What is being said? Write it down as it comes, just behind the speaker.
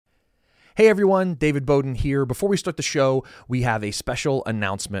Hey everyone, David Bowden here. Before we start the show, we have a special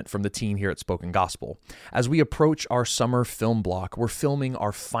announcement from the team here at Spoken Gospel. As we approach our summer film block, we're filming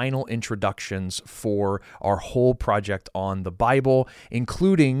our final introductions for our whole project on the Bible,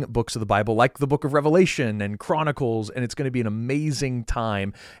 including books of the Bible like the book of Revelation and Chronicles, and it's going to be an amazing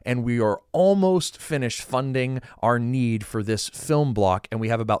time. And we are almost finished funding our need for this film block, and we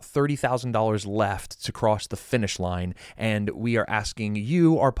have about $30,000 left to cross the finish line, and we are asking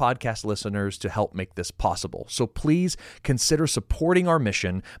you, our podcast listeners, to help make this possible. So please consider supporting our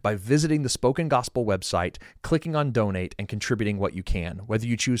mission by visiting the Spoken Gospel website, clicking on donate, and contributing what you can. Whether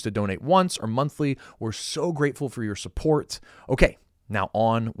you choose to donate once or monthly, we're so grateful for your support. Okay, now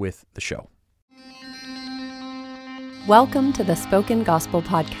on with the show. Welcome to the Spoken Gospel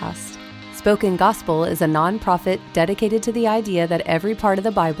Podcast. Spoken Gospel is a nonprofit dedicated to the idea that every part of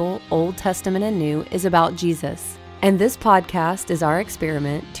the Bible, Old Testament and New, is about Jesus. And this podcast is our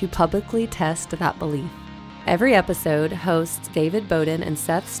experiment to publicly test that belief. Every episode, hosts David Bowden and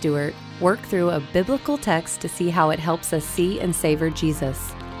Seth Stewart work through a biblical text to see how it helps us see and savor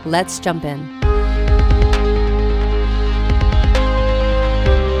Jesus. Let's jump in.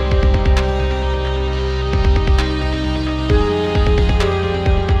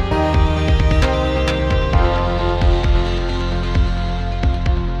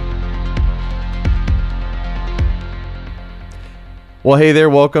 Well, hey there.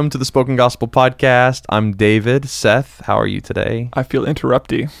 Welcome to the Spoken Gospel Podcast. I'm David. Seth, how are you today? I feel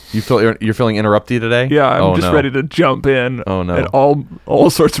interrupty. You're feeling interrupty today? Yeah, I'm just ready to jump in. Oh no! At all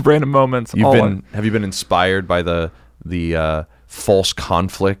sorts of random moments. Have you been inspired by the false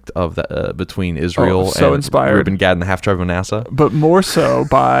conflict of the between Israel and Reuben, Gad, and the half tribe of Manasseh? But more so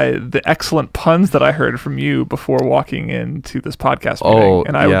by the excellent puns that I heard from you before walking into this podcast meeting.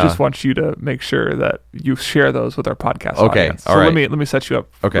 And I would just want you to make sure that you share those with our podcast audience. All right. Let me set you up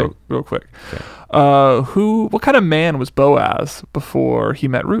real quick. Okay. What kind of man was Boaz before he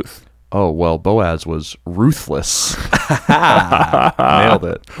met Ruth? Oh, well, Boaz was ruthless. Nailed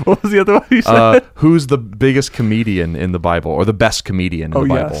it. What was the other one you said? Who's the biggest comedian in the Bible, or the best comedian in the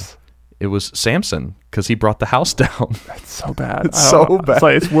Bible? Yes. It was Samson, because he brought the house down. That's so bad. It's so bad.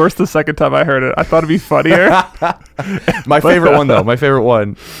 It's worse the second time I heard it. I thought it'd be funnier. My favorite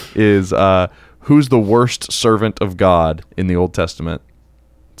one is who's the worst servant of God in the Old Testament?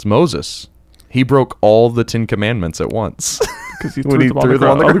 It's Moses. He broke all the 10 Commandments at once. Because he threw them on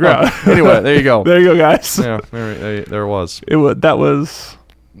the ground. Anyway, there you go. There you go, guys. Yeah, there it was. That was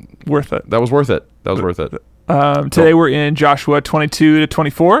worth it. That was worth it. Today we're in Joshua 22 to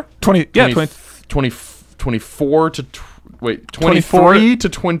 24. 24 to 23 to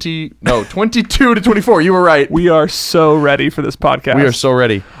 20. No, 22 to 24. You were right. We are so ready for this podcast. We are so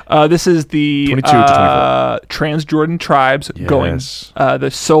ready. This is the 22 to 24. Transjordan tribes going.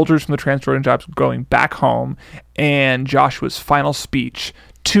 The soldiers from the Transjordan tribes going back home, and Joshua's final speech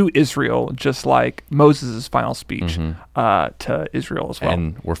to Israel, just like Moses' final speech to Israel as well.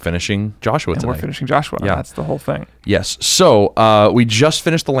 And we're finishing Joshua today. Yeah. That's the whole thing. Yes. So we just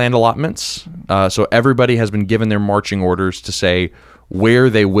finished the land allotments. So everybody has been given their marching orders to say where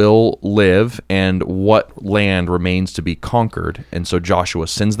they will live and what land remains to be conquered. And so Joshua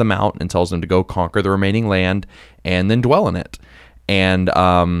sends them out and tells them to go conquer the remaining land and then dwell in it. And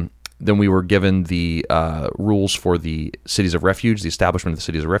then we were given the rules for the cities of refuge, the establishment of the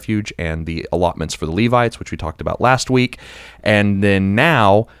cities of refuge, and the allotments for the Levites, which we talked about last week. And then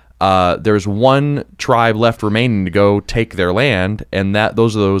now there's one tribe left remaining to go take their land, and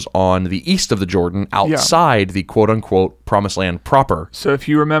those are those on the east of the Jordan, outside the quote-unquote promised land proper. So if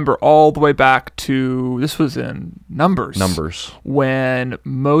you remember all the way back to, this was in Numbers, when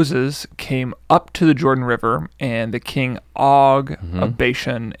Moses came up to the Jordan River, and the king Og of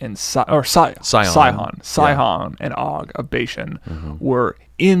Bashan and Sihon and Og of Bashan were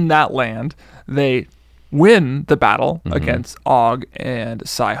in that land. They win the battle against Og and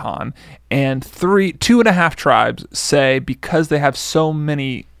Sihon, and 2.5 tribes say, because they have so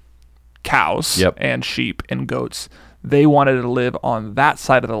many cows and sheep and goats, they wanted to live on that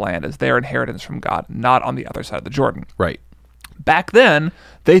side of the land as their inheritance from God, not on the other side of the Jordan. Right. Back then,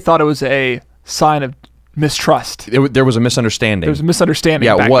 they thought it was a sign of mistrust. There was a misunderstanding.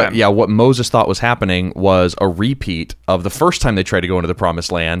 Back then. What Moses thought was happening was a repeat of the first time they tried to go into the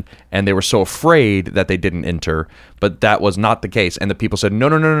promised land, and they were so afraid that they didn't enter, but that was not the case. And the people said,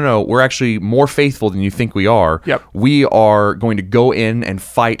 no, we're actually more faithful than you think we are. Yep. We are going to go in and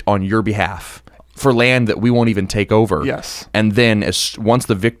fight on your behalf for land that we won't even take over. Yes. And then once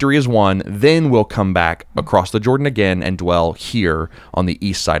the victory is won, then we'll come back across the Jordan again and dwell here on the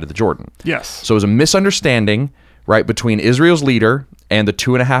east side of the Jordan. Yes. So it was a misunderstanding, right, between Israel's leader and the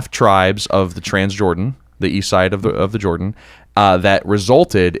 2.5 tribes of the Transjordan, the east side of the Jordan, that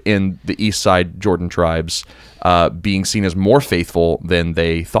resulted in the east side Jordan tribes being seen as more faithful than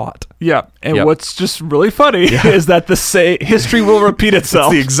they thought. Yeah, and Yep. what's just really funny is that history will repeat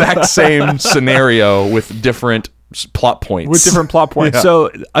itself. It's the exact same scenario with different plot points. With different plot points. Yeah.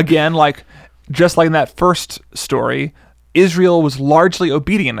 So again, just like in that first story, Israel was largely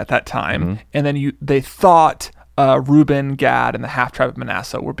obedient at that time, and then they thought Reuben, Gad, and the half tribe of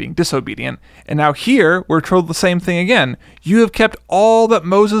Manasseh were being disobedient. And now here we're told the same thing again. You have kept all that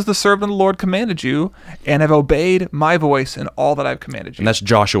Moses, the servant of the Lord, commanded you, and have obeyed my voice in all that I've commanded you. And that's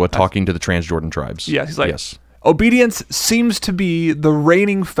Joshua talking to the Transjordan tribes. Yes, he's like, yes. Obedience seems to be the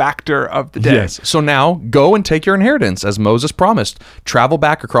reigning factor of the day. Yes. So now go and take your inheritance as Moses promised. Travel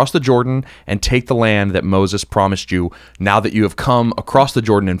back across the Jordan and take the land that Moses promised you. Now that you have come across the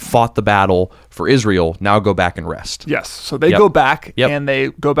Jordan and fought the battle for Israel, now go back and rest. Yes. So they go back Yep. and they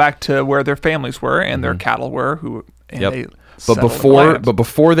go back to where their families were and their cattle were, they But settled the land.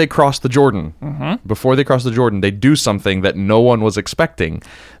 before they cross the Jordan, they do something that no one was expecting.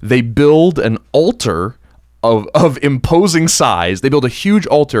 They build an altar of imposing size. They build a huge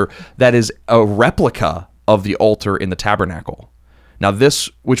altar that is a replica of the altar in the tabernacle. Now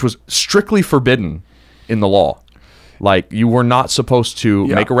this, which was strictly forbidden in the law. Like, you were not supposed to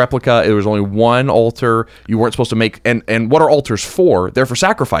make a replica. There was only one altar. You weren't supposed to make, and what are altars for? They're for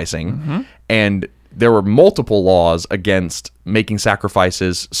sacrificing. And there were multiple laws against making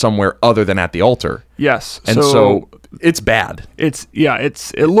sacrifices somewhere other than at the altar. Yes. And so it's bad. it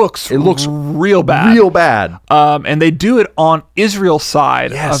looks real bad. Real bad. And they do it on Israel's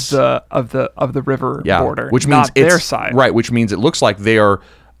side Yes. of the river border, which means not their side. Right, which means it looks like they are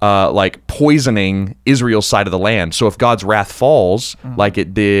like poisoning Israel's side of the land. So if God's wrath falls, like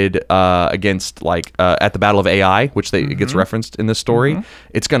it did against at the Battle of Ai, which it gets referenced in this story,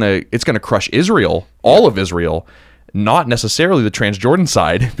 it's gonna crush Israel, all of Israel, not necessarily the Transjordan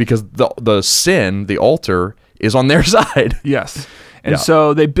side, because the sin, the altar, is on their side. Yes. And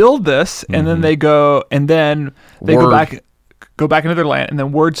so they build this, and then they go back into their land, and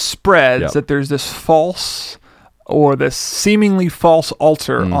then word spreads that there's this false or this seemingly false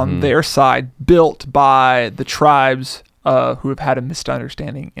altar on their side built by the tribes who have had a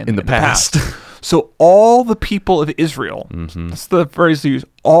misunderstanding in the past. So all the people of Israel, that's the phrase they use,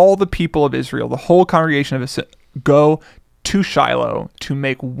 all the people of Israel, the whole congregation of Israel, go to Shiloh to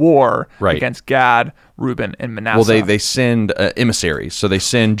make war against Gad, Reuben, and Manasseh. Well, they send emissaries. So they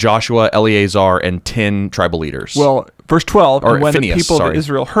send Joshua, Eleazar, and 10 tribal leaders. Well, verse 12, Or and when Phinehas, the people sorry. of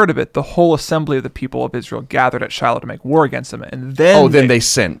Israel heard of it, the whole assembly of the people of Israel gathered at Shiloh to make war against them. And then they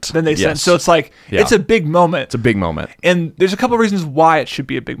sent. Then they sent. Yes. So it's like, it's a big moment. It's a big moment. And there's a couple of reasons why it should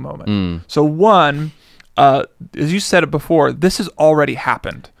be a big moment. So one, as you said it before, this has already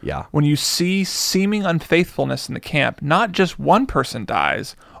happened. Yeah. When you see seeming unfaithfulness in the camp, not just one person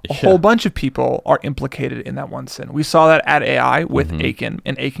dies, a whole bunch of people are implicated in that one sin. We saw that at Ai with Achan,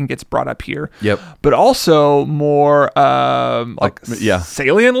 and Achan gets brought up here. Yep. But also more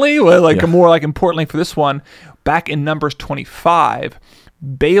saliently, more importantly for this one, back in Numbers 25,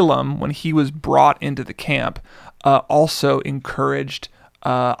 Balaam, when he was brought into the camp, also encouraged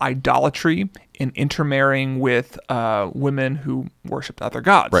idolatry and intermarrying with women who worshiped other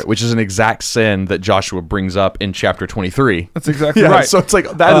gods. Right, which is an exact sin that Joshua brings up in chapter 23. That's exactly right. So it's like,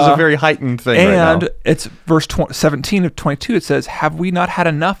 that is a very heightened thing right now. And it's verse 17 of 22, it says, have we not had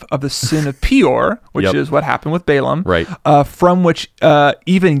enough of the sin of Peor, which is what happened with Balaam, Right. From which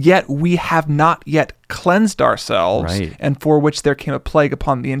even yet we have not yet cleansed ourselves, Right. and for which there came a plague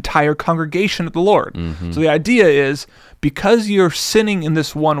upon the entire congregation of the Lord. So the idea is, because you're sinning in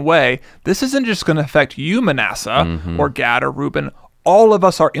this one way, this isn't just going to affect you, Manasseh, or Gad, or Reuben. All of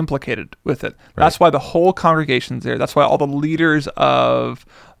us are implicated with it. That's why the whole congregation's there. That's why all the leaders of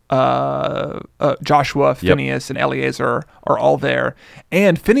Joshua, Phinehas, and Eleazar are all there.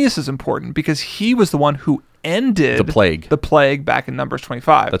 And Phinehas is important because he was the one who ended The plague back in Numbers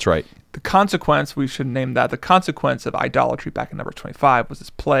 25. That's right. The consequence, we should name that, the consequence of idolatry back in Numbers 25 was this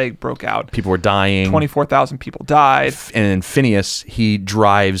plague broke out. People were dying. 24,000 people died. And then Phinehas, he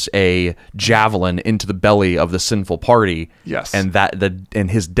drives a javelin into the belly of the sinful party. Yes. And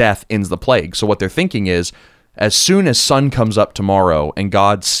and his death ends the plague. So what they're thinking is, as soon as sun comes up tomorrow and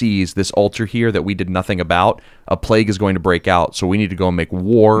God sees this altar here that we did nothing about, a plague is going to break out, so we need to go and make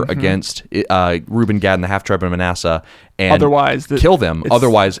war against Reuben, Gad, and the half tribe of Manasseh, and Otherwise, kill them.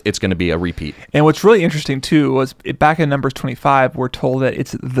 Otherwise, it's going to be a repeat. And what's really interesting too was back in Numbers 25, we're told that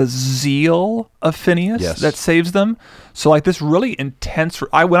it's the zeal of Phinehas that saves them. So like this really intense.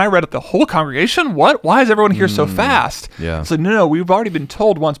 When I read it, the whole congregation, what? Why is everyone here so fast? Yeah. It's like no, we've already been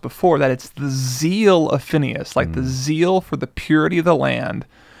told once before that it's the zeal of Phinehas, like the zeal for the purity of the land,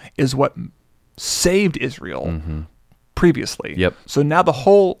 is what saved Israel previously. Yep. So now the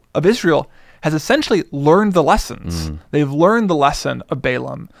whole of Israel has essentially learned the lessons. They've learned the lesson of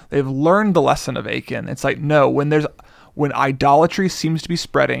Balaam. They've learned the lesson of Achan. It's like, no, when idolatry seems to be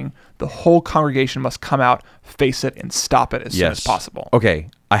spreading, the whole congregation must come out, face it, and stop it as soon as possible. Okay,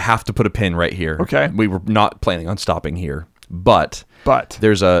 I have to put a pin right here. Okay. We were not planning on stopping here, but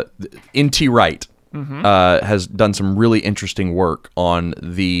there's N.T. Wright has done some really interesting work on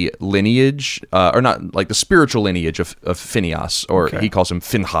the lineage, or not, like the spiritual lineage of Phinehas, or he calls him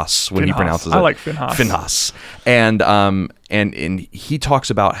Phinehas when he pronounces it. I like Phinehas. Phinehas. And he talks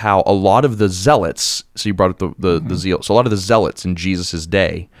about how a lot of the zealots, so you brought up the zeal, so a lot of the zealots in Jesus'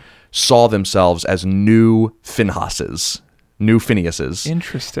 day saw themselves as new Phinehas's. New Phinehas's.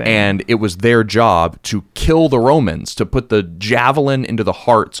 Interesting. And it was their job to kill the Romans, to put the javelin into the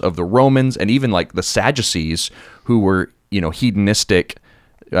hearts of the Romans, and even like the Sadducees, who were, hedonistic.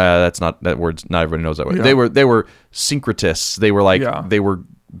 That word's not everybody knows that word. Yeah. They were syncretists. They were they were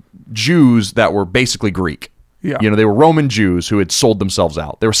Jews that were basically Greek. Yeah. They were Roman Jews who had sold themselves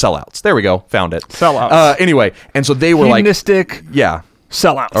out. They were sellouts. There we go. Found it. Sellouts. Anyway, and so they were hedonistic. Yeah.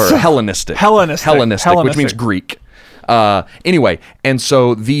 Sellouts. Or Hellenistic, which means Greek. Anyway, and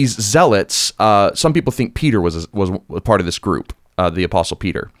so these zealots, some people think Peter was a part of this group, the Apostle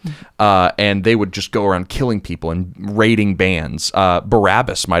Peter, and they would just go around killing people and raiding bands.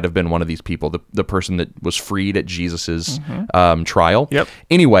 Barabbas might have been one of these people, the person that was freed at Jesus's trial. Yep.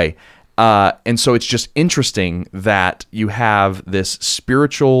 Anyway, and so it's just interesting that you have this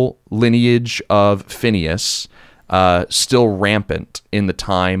spiritual lineage of Phinehas still rampant in the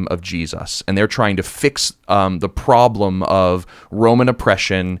time of Jesus, and they're trying to fix the problem of Roman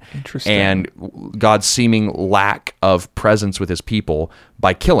oppression and God's seeming lack of presence with his people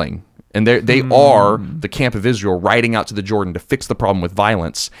by killing. And they are the camp of Israel riding out to the Jordan to fix the problem with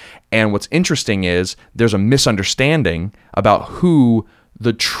violence. And what's interesting is there's a misunderstanding about who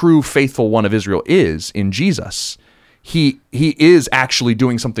the true faithful one of Israel is in Jesus. He is actually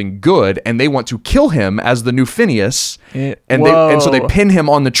doing something good, and they want to kill him as the new Phinehas, and so they pin him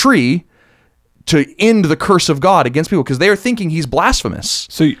on the tree to end the curse of God against people because they are thinking he's blasphemous.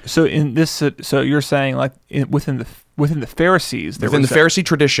 So in this, so you're saying like within the Pharisees, within the Pharisee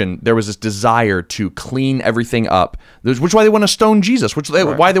tradition, there was this desire to clean everything up, which is why they want to stone Jesus,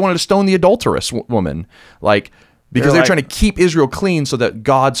 why they wanted to stone the adulterous woman, because they're trying to keep Israel clean so that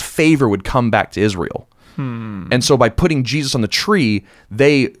God's favor would come back to Israel. And so by putting Jesus on the tree,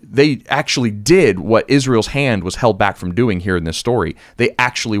 they actually did what Israel's hand was held back from doing here in this story. They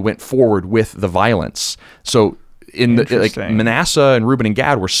actually went forward with the violence. So Manasseh and Reuben and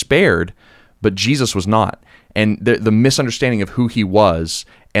Gad were spared, but Jesus was not. And the misunderstanding of who he was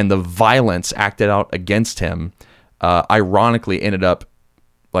and the violence acted out against him, ironically ended up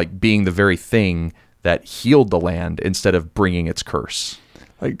being the very thing that healed the land instead of bringing its curse.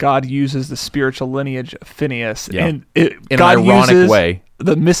 Like God uses the spiritual lineage of Phinehas, and in God an ironic way,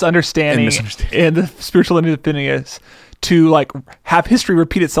 the misunderstanding and the spiritual lineage of Phinehas to have history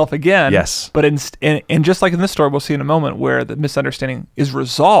repeat itself again. Yes, but and just like in this story, we'll see in a moment where the misunderstanding is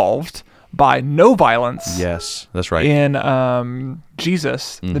resolved by no violence. Yes, that's right. In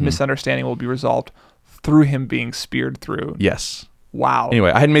Jesus, the misunderstanding will be resolved through him being speared through. Yes. Wow. Anyway,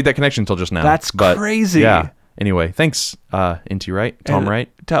 I hadn't made that connection until just now. That's crazy. Yeah. Anyway, thanks, N.T. Wright, Tom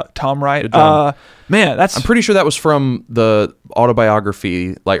Wright. Tom Wright. Man, I'm pretty sure that was from the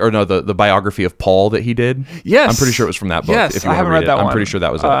autobiography, the biography of Paul that he did. Yes. I'm pretty sure it was from that book. Yes, if you I haven't read that one. I'm pretty sure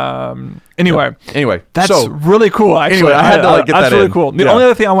that was it. Anyway, that's so, really cool. Actually, anyway, I had to get that that's really in. cool. The only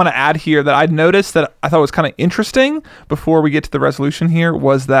other thing I want to add here that I'd noticed that I thought was kind of interesting before we get to the resolution here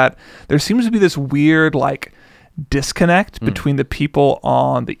was that there seems to be this weird disconnect between the people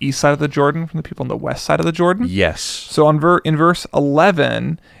on the east side of the Jordan from the people on the west side of the Jordan. Yes. So in verse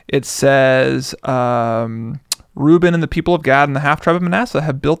 11, it says, Reuben and the people of Gad and the half-tribe of Manasseh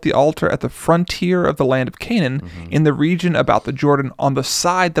have built the altar at the frontier of the land of Canaan in the region about the Jordan on the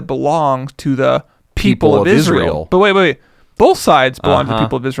side that belongs to the people of Israel. But wait. Both sides belong to the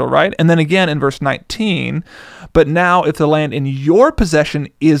people of Israel, right? And then again in verse 19, but now if the land in your possession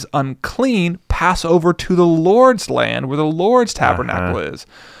is unclean, pass over to the Lord's land where the Lord's tabernacle is.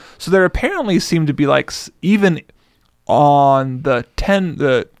 So there apparently seemed to be like even on the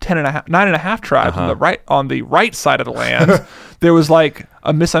 9.5 tribes on the right side of the land, there was like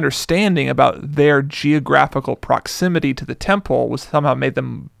a misunderstanding about their geographical proximity to the temple was somehow made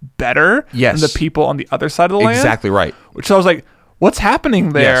them better than the people on the other side of the land. Exactly right. Which I was like, what's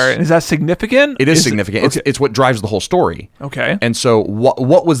happening there? Yes. And is that significant? It is significant. Okay. It's what drives the whole story. Okay. And so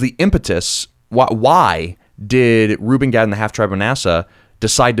what was the impetus? Why did Reuben, Gad, and the half tribe of Manasseh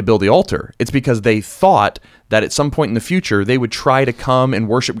decide to build the altar? It's because they thought that at some point in the future, they would try to come and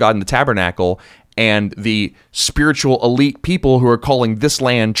worship God in the tabernacle, and the spiritual elite people who are calling this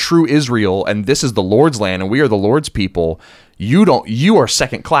land true Israel, and this is the Lord's land, and we are the Lord's people, you are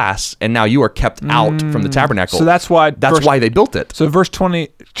second class, and now you are kept out from the tabernacle. So that's why they built it. So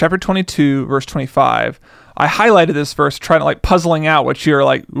chapter 22, verse 25, I highlighted this verse, trying to like puzzling out what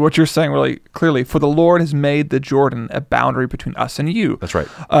you're saying really clearly. For the Lord has made the Jordan a boundary between us and you. That's right.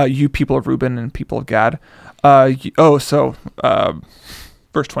 You people of Reuben and people of Gad.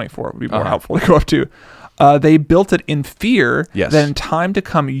 Verse 24 would be more helpful to go up to. They built it in fear that in time to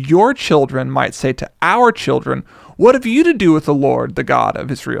come your children might say to our children, what have you to do with the Lord, the God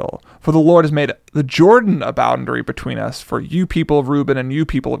of Israel? For the Lord has made the Jordan a boundary between us. For you people of Reuben and you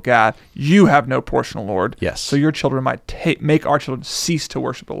people of Gad, you have no portion, Lord. Yes. So your children might make our children cease to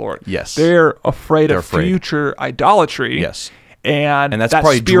worship the Lord. Yes. They're afraid of future idolatry. Yes. And that's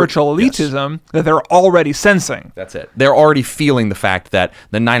probably spiritual elitism that they're already sensing. That's it. They're already feeling the fact that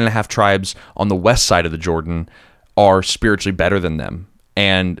the 9.5 tribes on the west side of the Jordan are spiritually better than them,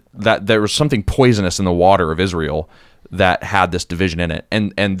 and that there was something poisonous in the water of Israel that had this division in it.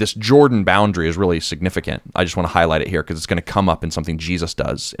 And this Jordan boundary is really significant. I just want to highlight it here because it's going to come up in something Jesus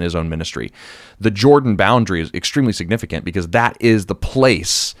does in his own ministry. The Jordan boundary is extremely significant because that is the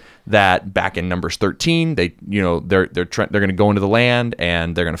place that back in Numbers 13, they're going to go into the land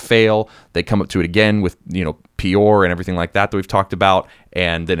and they're going to fail. They come up to it again with Peor and everything like that we've talked about,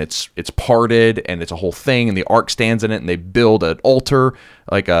 and then it's parted and it's a whole thing, and the ark stands in it, and they build an altar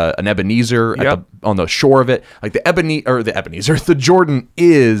like an Ebenezer on the shore of it. Like the Jordan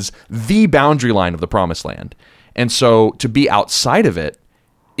is the boundary line of the Promised Land, and so to be outside of it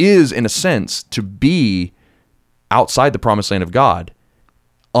is in a sense to be outside the Promised Land of God.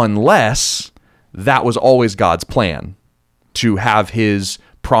 Unless that was always God's plan, to have his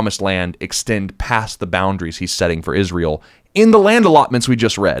promised land extend past the boundaries he's setting for Israel in the land allotments we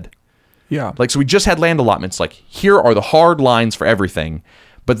just read. Yeah. So we just had land allotments. Like, here are the hard lines for everything.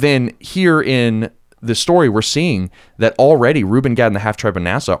 But then here in the story, we're seeing that already Reuben, Gad, and the half-tribe of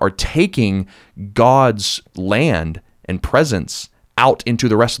Manasseh are taking God's land and presence out into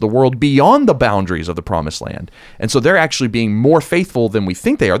the rest of the world beyond the boundaries of the Promised Land. And so they're actually being more faithful than we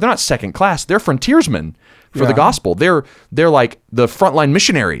think they are. They're not second class. They're frontiersmen for the gospel. They're like the frontline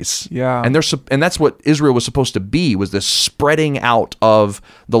missionaries. Yeah. And that's what Israel was supposed to be, was this spreading out of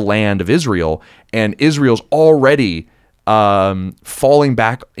the land of Israel. And Israel's already falling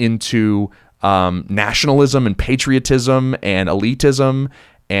back into nationalism and patriotism and elitism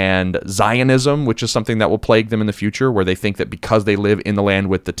and Zionism, which is something that will plague them in the future, where they think that because they live in the land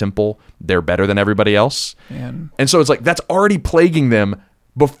with the temple, they're better than everybody else. And so it's like that's already plaguing them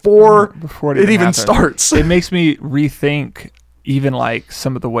before it even starts. It makes me rethink even like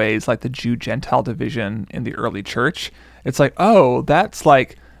some of the ways like the Jew-Gentile division in the early church. It's like, oh, that's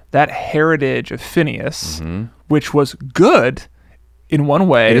like that heritage of Phinehas, which was good in one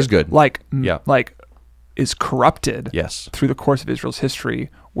way. It is good. Is corrupted through the course of Israel's history,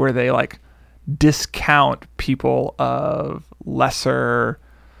 where they like discount people of lesser,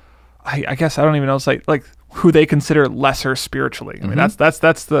 I guess I don't even know, it's like who they consider lesser spiritually. I mean, that's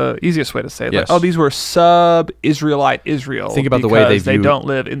the easiest way to say it. Yes. Like, oh, these were sub-Israelite Israel. Think about the way they don't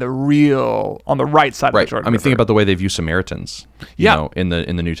live in the real, on the right side of the Jordan River. Think about the way they view Samaritans, in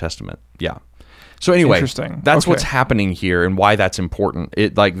the New Testament. Yeah. So anyway, that's what's happening here and why that's important.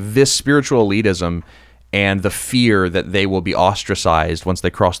 It like this spiritual elitism and the fear that they will be ostracized once they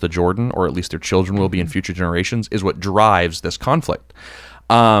cross the Jordan, or at least their children will be in future generations, is what drives this conflict.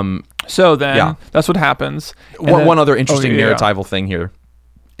 So then, that's what happens. One other interesting narratival thing here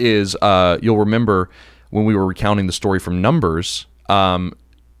is you'll remember when we were recounting the story from Numbers, the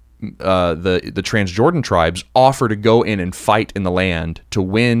Transjordan tribes offer to go in and fight in the land to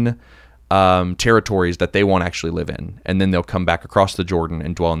win territories that they won't actually live in, and then they'll come back across the Jordan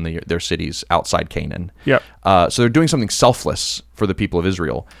and dwell in their cities outside Canaan. Yep. So they're doing something selfless for the people of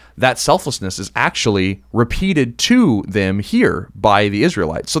Israel. That selflessness is actually repeated to them here by the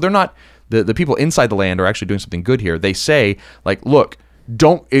Israelites. So they're not, the people inside the land are actually doing something good here. They say, like, look,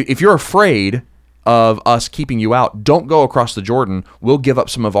 if you're afraid, of us keeping you out, don't go across the Jordan. We'll give up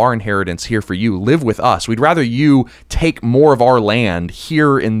some of our inheritance here for you. Live with us. We'd rather you take more of our land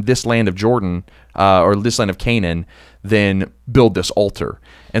here in this land of Jordan, or this land of Canaan, than build this altar.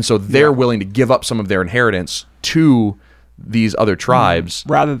 And so they're willing to give up some of their inheritance to these other tribes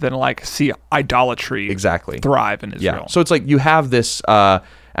rather than like see idolatry thrive in Israel. Yeah. So it's like you have this, I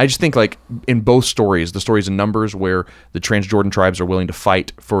just think like in both stories, the stories in Numbers where the Transjordan tribes are willing to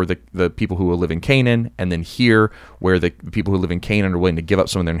fight for the people who will live in Canaan, and then here where the people who live in Canaan are willing to give up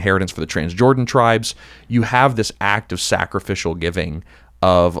some of their inheritance for the Transjordan tribes, you have this act of sacrificial giving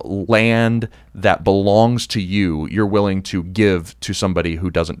of land that belongs to you, you're willing to give to somebody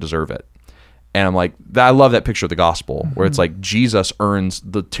who doesn't deserve it. And I'm like, I love that picture of the gospel where it's like Jesus earns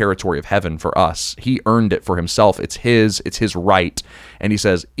the territory of heaven for us. He earned it for himself. It's his right. And he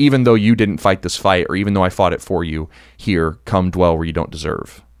says, even though you didn't fight this fight, or even though I fought it for you, here, come dwell where you don't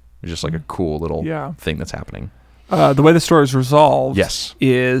deserve. It's just like a cool little thing that's happening. The way the story is resolved Yes.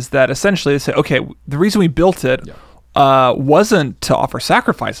 is that essentially they say, okay, the reason we built it wasn't to offer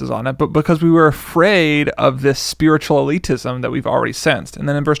sacrifices on it, but because we were afraid of this spiritual elitism that we've already sensed. And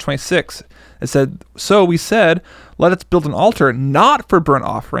then in verse 26, it said, so we said, let us build an altar, not for burnt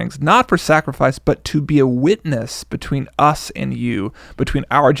offerings, not for sacrifice, but to be a witness between us and you, between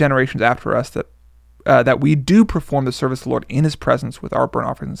our generations after us, that we do perform the service of the Lord in his presence with our burnt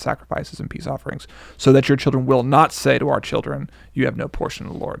offerings and sacrifices and peace offerings, so that your children will not say to our children, you have no portion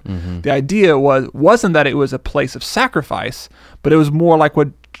in the Lord. The idea wasn't that it was a place of sacrifice, but it was more like what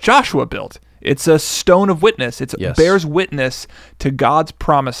Joshua built. It's a stone of witness. It bears witness to God's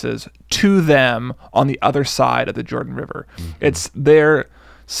promises to them on the other side of the Jordan River. They're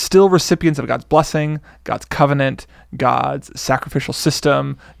still recipients of God's blessing, God's covenant, God's sacrificial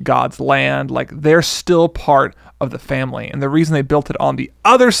system, God's land. Like, they're still part of the family. And the reason they built it on the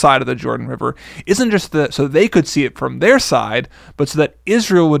other side of the Jordan River isn't just so they could see it from their side, but so that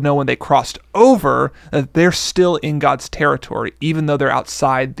Israel would know when they crossed over that they're still in God's territory, even though they're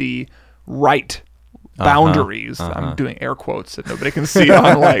outside the right boundaries. I'm doing air quotes that nobody can see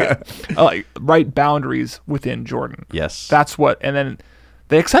on like right boundaries within Jordan. Yes. That's what, and then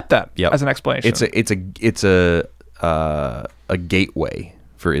they accept that as an explanation. It's a gateway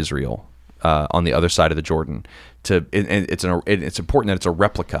for Israel on the other side of the Jordan. It's important that it's a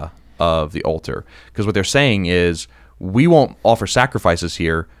replica of the altar, because what they're saying is, we won't offer sacrifices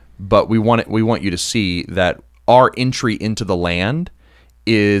here, but we want you to see that our entry into the land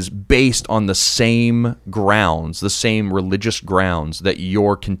is based on the same grounds, the same religious grounds that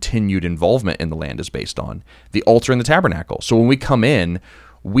your continued involvement in the land is based on, the altar and the tabernacle. So when we come in,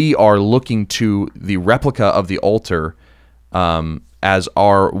 we are looking to the replica of the altar as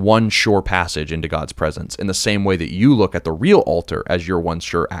our one sure passage into God's presence, in the same way that you look at the real altar as your one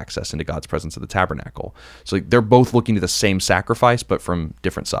sure access into God's presence at the tabernacle. So they're both looking to the same sacrifice, but from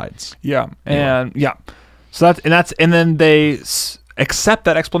different sides. And then they accept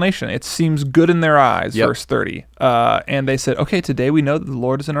that explanation. It seems good in their eyes, verse 30. And they said, okay, today we know that the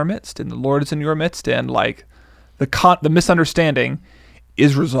Lord is in our midst, and the Lord is in your midst, and like the misunderstanding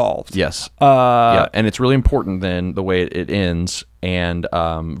is resolved. Yes. And it's really important then the way it ends. And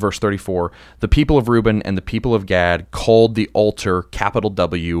verse 34, the people of Reuben and the people of Gad called the altar, capital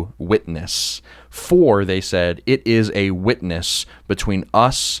W, witness. For, they said, it is a witness between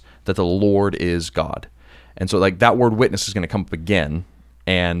us that the Lord is God. And so like that word witness is going to come up again,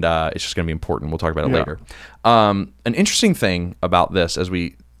 and it's just going to be important. We'll talk about it later. An interesting thing about this, as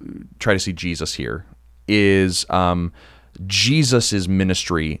we try to see Jesus here, is Jesus's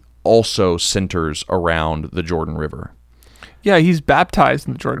ministry also centers around the Jordan River. Yeah, he's baptized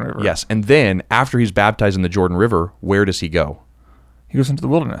in the Jordan River. Yes, and then after he's baptized in the Jordan River, where does he go? He goes into the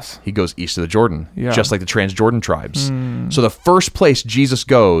wilderness. He goes east of the Jordan, just like the Transjordan tribes. So the first place Jesus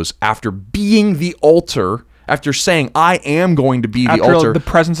goes after being the altar, after saying, I am going to be the altar. The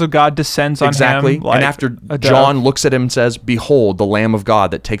presence of God descends on him. Exactly. And after John looks at him and says, behold, the Lamb of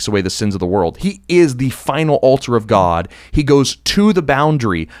God that takes away the sins of the world. He is the final altar of God. He goes to the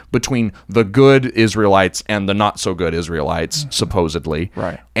boundary between the good Israelites and the not so good Israelites, supposedly.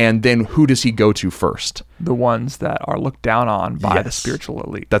 Right. And then who does he go to first? The ones that are looked down on by the spiritual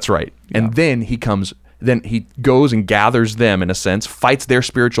elite. That's right. Yeah. And then he goes and gathers them, in a sense, fights their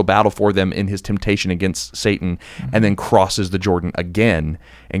spiritual battle for them in his temptation against Satan, and then crosses the Jordan again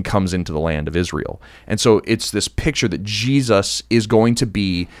and comes into the land of Israel. And so it's this picture that Jesus is going to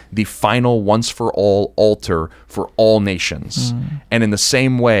be the final once-for-all altar for all nations. And in the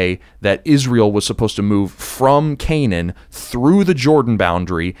same way that Israel was supposed to move from Canaan through the Jordan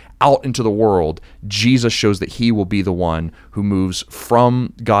boundary out into the world, Jesus shows that he will be the one who moves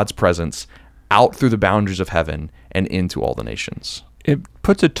from God's presence out through the boundaries of heaven and into all the nations. It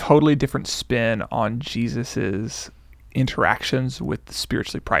puts a totally different spin on Jesus's interactions with the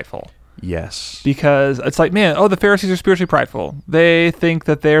spiritually prideful. Yes. Because it's like, man, the Pharisees are spiritually prideful. They think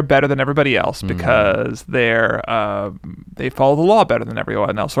that they're better than everybody else because they follow the law better than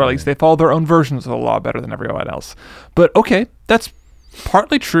everyone else, or at least they follow their own versions of the law better than everyone else. But okay, that's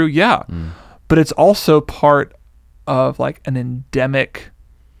partly true, yeah. But it's also part of like an endemic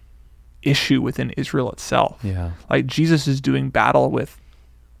issue within Israel itself. Yeah. Like Jesus is doing battle with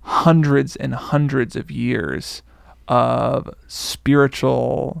hundreds and hundreds of years of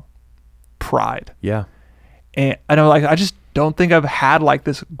spiritual pride. Yeah. And I know, like, I just don't think I've had like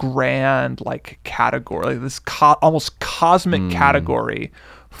this grand like category, like this almost cosmic category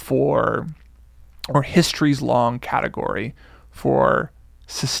or history's long category for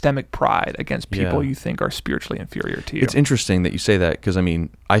systemic pride against people you think are spiritually inferior to you. It's interesting that you say that, because I mean,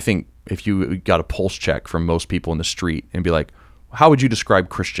 I think if you got a pulse check from most people in the street and be like, how would you describe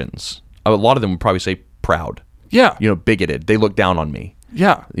Christians? A lot of them would probably say proud. Yeah. Bigoted. They look down on me.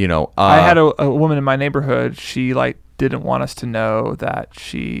 Yeah. I had a woman in my neighborhood. She like didn't want us to know that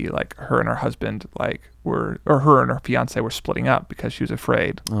she like her and her husband like her and her fiance were splitting up because she was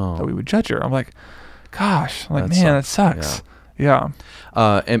afraid that we would judge her. I'm like, gosh, I'm like, man, that sucks. Yeah.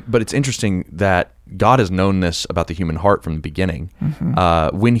 But it's interesting that God has known this about the human heart from the beginning.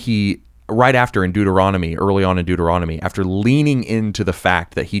 When he, right after early on in Deuteronomy, after leaning into the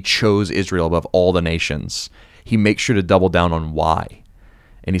fact that he chose Israel above all the nations, he makes sure to double down on why.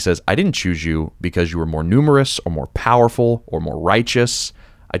 And he says, I didn't choose you because you were more numerous or more powerful or more righteous.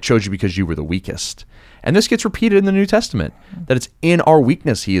 I chose you because you were the weakest. And this gets repeated in the New Testament, that it's in our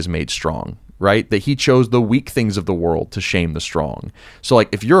weakness he is made strong, right? That he chose the weak things of the world to shame the strong. So like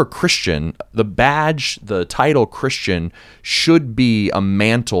if you're a Christian, the badge, the title Christian should be a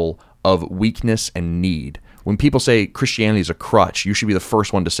mantle of weakness and need. When people say Christianity is a crutch, you should be the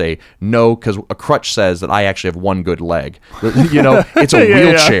first one to say no, because a crutch says that I actually have one good leg. It's a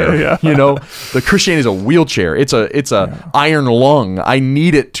wheelchair. Yeah. The Christianity is a wheelchair. It's a iron lung. I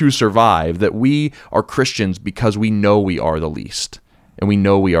need it to survive. That we are Christians because we know we are the least, and we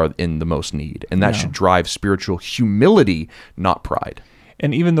know we are in the most need, and that should drive spiritual humility, not pride.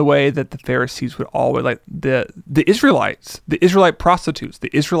 And even the way that the Pharisees would always, like the Israelites, the Israelite prostitutes,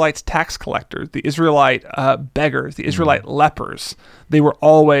 the Israelites tax collectors, the Israelite beggars, the Israelite lepers, they were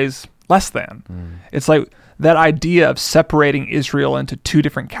always less than. It's like that idea of separating Israel into two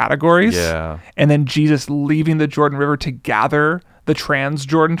different categories, and then Jesus leaving the Jordan River to gather the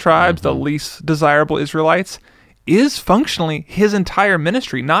trans-Jordan tribes, the least desirable Israelites, is functionally his entire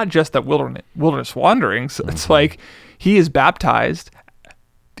ministry, not just that wilderness wanderings. It's like he is baptized,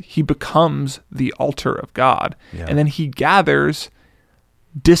 he becomes the altar of God. And then he gathers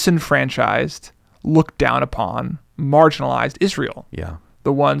disenfranchised, looked down upon, marginalized Israel.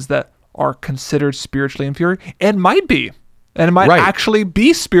 The ones that are considered spiritually inferior and might be. And it might actually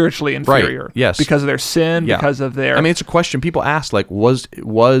be spiritually inferior. Yes. Because of their sin, because of their... I mean, it's a question people ask, like, were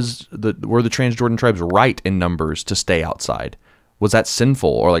the Transjordan tribes right in numbers to stay outside? Was that sinful,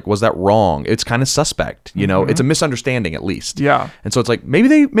 or like was that wrong? It's kind of suspect, It's a misunderstanding at least. Yeah. And so it's like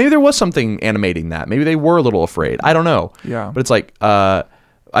maybe there was something animating that. Maybe they were a little afraid. I don't know. Yeah. But it's like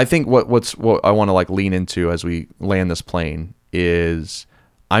I think what I want to like lean into as we land this plane is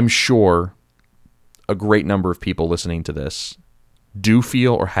I'm sure a great number of people listening to this do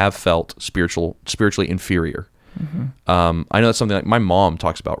feel or have felt spiritually inferior. I know that's something like my mom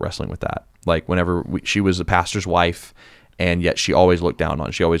talks about wrestling with that. Like whenever she was a pastor's wife, and yet she always looked down on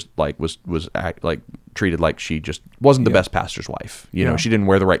it. She always like was treated like she just wasn't the best pastor's wife. She didn't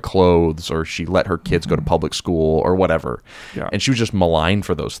wear the right clothes, or she let her kids go to public school or whatever. And she was just maligned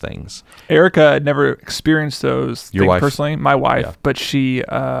for those things. Erica had never experienced those Your things wife? personally, my wife, but she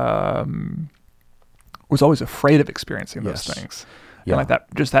was always afraid of experiencing those things. And like that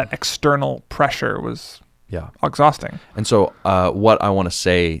external pressure was exhausting. And so what I want to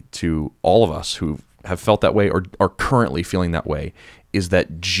say to all of us who have felt that way or are currently feeling that way is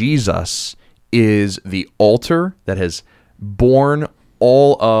that Jesus is the altar that has borne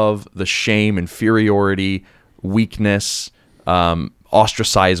all of the shame, inferiority, weakness,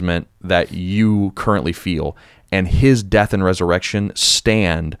 ostracizement that you currently feel. And his death and resurrection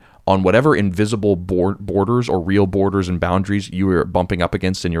stand on whatever invisible borders or real borders and boundaries you are bumping up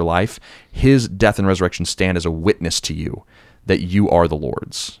against in your life. His death and resurrection stand as a witness to you that you are the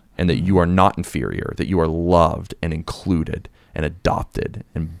Lord's, and that you are not inferior, that you are loved and included and adopted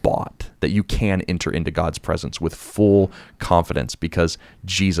and bought, that you can enter into God's presence with full confidence because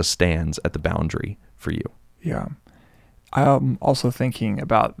Jesus stands at the boundary for you. Yeah. I'm also thinking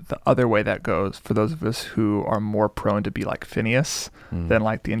about the other way that goes for those of us who are more prone to be like Phineas than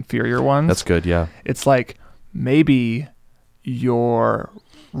like the inferior ones. That's good, yeah. It's like maybe your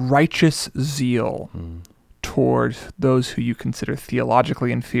righteous zeal towards those who you consider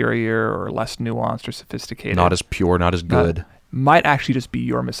theologically inferior or less nuanced or sophisticated, Not as pure, not as good. might actually just be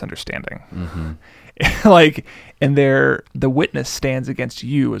your misunderstanding. Like, and the witness stands against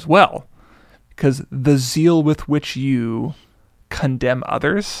you as well, because the zeal with which you condemn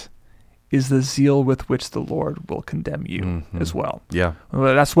others is the zeal with which the Lord will condemn you as well. Yeah.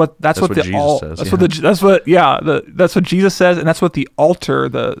 Well, that's what what the Jesus says, that's yeah. that's what Jesus says, and that's what the altar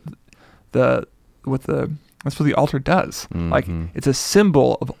that's what the altar does. Like, it's a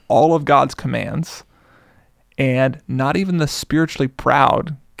symbol of all of God's commands, and not even the spiritually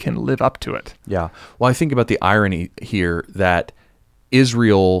proud can live up to it. Yeah. Well, I think about the irony here that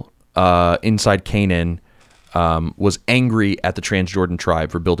Israel inside Canaan was angry at the Transjordan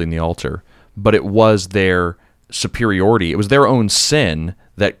tribe for building the altar, but it was their superiority. It was their own sin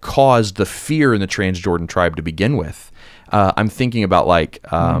that caused the fear in the Transjordan tribe to begin with. I'm thinking about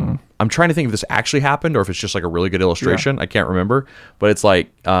I'm trying to think if this actually happened or if it's just like a really good illustration. I can't remember, but it's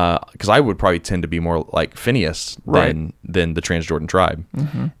like, because I would probably tend to be more like Phineas than the Transjordan tribe.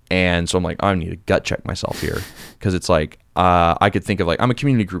 And so I'm like, I need to gut check myself here, because it's like, I could think of like, I'm a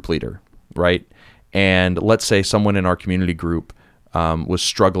community group leader, right? And let's say someone in our community group was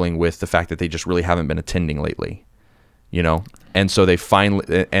struggling with the fact that they just really haven't been attending lately, you know? And so they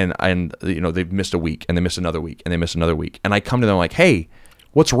finally, and you know, they've missed a week, and they miss another week, and they miss another week. And I come to them like, hey,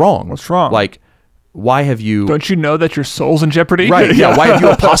 what's wrong? What's wrong? Like, why have you... Don't you know that your soul's in jeopardy? Right, yeah. Why have you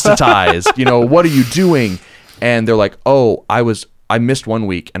apostatized? You know, what are you doing? And they're like, oh, I missed 1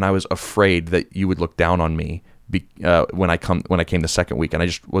 week, and I was afraid that you would look down on me when I came the second week, and I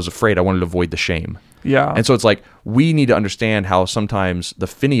just was afraid. I wanted to avoid the shame. Yeah. And so it's like, we need to understand how sometimes the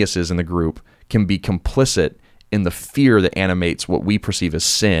Phineases in the group can be complicit in the fear that animates what we perceive as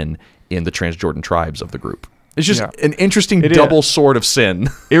sin in the Transjordan tribes of the group. It's just an interesting double sword of sin.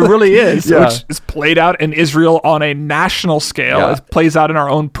 It really is, which is played out in Israel on a national scale. Yeah. It plays out in our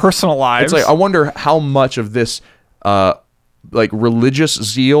own personal lives. It's like, I wonder how much of this like religious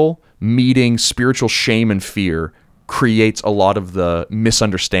zeal meeting spiritual shame and fear creates a lot of the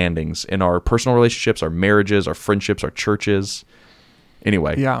misunderstandings in our personal relationships, our marriages, our friendships, our churches.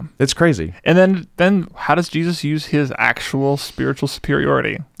 Anyway, it's crazy. And then how does Jesus use his actual spiritual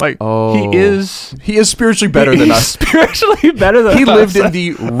superiority? Like, he is spiritually better than us. Spiritually better than us. He lived in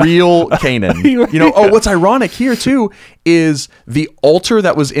the real Canaan. You know, what's ironic here too is the altar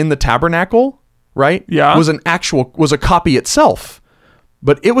that was in the tabernacle, right? Yeah. Was a copy itself.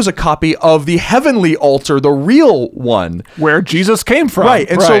 But it was a copy of the heavenly altar, the real one. Where Jesus came from. Right.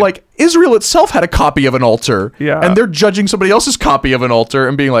 And so, like, Israel itself had a copy of an altar. Yeah. And they're judging somebody else's copy of an altar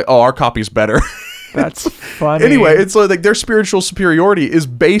and being like, oh, our copy's better. That's funny. Anyway, it's like their spiritual superiority is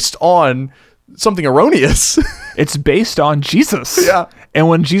based on something erroneous. It's based on Jesus. Yeah. And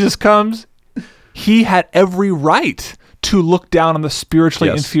when Jesus comes, he had every right to look down on the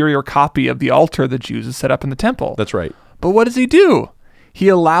spiritually inferior copy of the altar the Jews had set up in the temple. That's right. But what does he do? He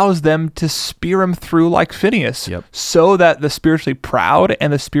allows them to spear him through like Phineas, so that the spiritually proud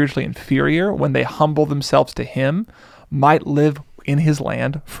and the spiritually inferior, when they humble themselves to him, might live in his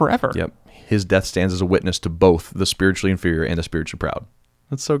land forever. Yep. His death stands as a witness to both the spiritually inferior and the spiritually proud.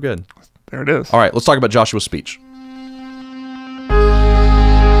 That's so good. There it is. All right, let's talk about Joshua's speech.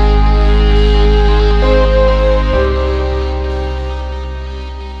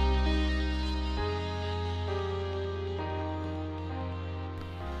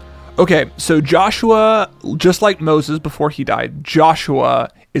 Okay, so Joshua, just like Moses before he died, Joshua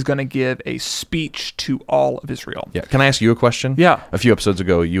is going to give a speech to all of Israel. Yeah. Can I ask you a question? Yeah. A few episodes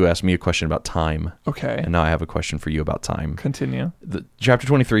ago, you asked me a question about time. Okay. And now I have a question for you about time. Continue. Chapter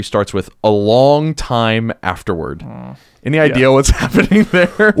 23 starts with a long time afterward. Any idea what's happening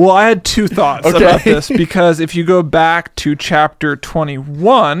there? Well, I had two thoughts about this, because if you go back to chapter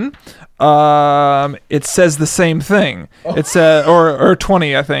 21, it says the same thing. It says, or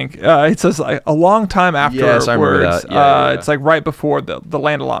 20, I think. It says like a long time afterwards. Yes, I remember that. Yeah. It's like right before the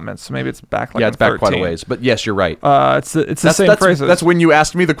land allotments. So maybe it's back like it's back 13. quite a ways. But yes, you're right. It's the same phrases. That's when you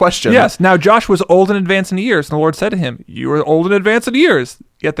asked me the question. Yes. Now Joshua was old and advanced in years, and the Lord said to him, "You are old and advanced in years,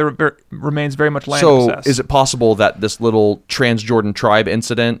 yet there remains very much land to possess." So is it possible that this little Transjordan tribe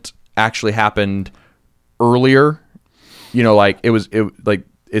incident actually happened earlier? You know, like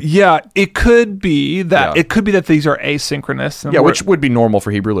it could be that. It could be that these are asynchronous. And which would be normal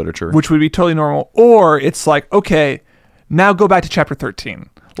for Hebrew literature. Which would be totally normal. Or it's like, okay, now go back to chapter 13.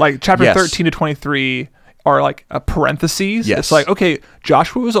 Like chapter 13 to 23 are like a parentheses. Yes. It's like, okay,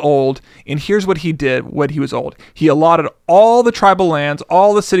 Joshua was old, and here's what he did when he was old. He allotted all the tribal lands,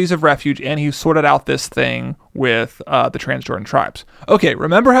 all the cities of refuge, and he sorted out this thing with the Transjordan tribes. Okay,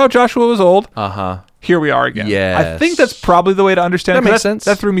 remember how Joshua was old? Here we are again. Yes. I think that's probably the way to understand it. That makes sense.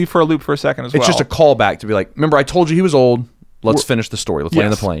 That threw me for a loop for a second as well. It's just a callback to be like, remember, I told you he was old. Let's finish the story. Let's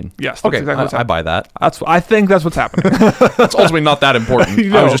land the plane. Yes. That's Okay, exactly what's I buy that. I think that's what's happening. That's ultimately not that important.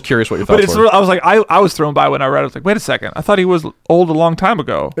 I was just curious what your thoughts were. I was like, I was thrown by when I read it. I was like, wait a second. I thought he was old a long time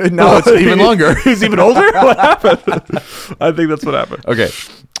ago. No, it's even longer. He's even older? What happened? I think that's what happened. Okay.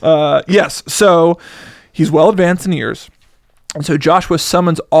 Yes. So he's well advanced in years. And so Joshua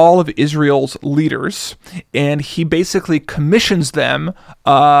summons all of Israel's leaders, and he basically commissions them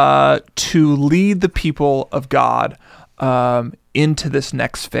to lead the people of God into this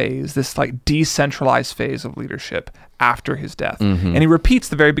next phase, this like decentralized phase of leadership after his death. And he repeats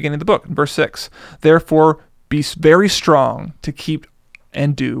the very beginning of the book in verse 6. Therefore, be very strong to keep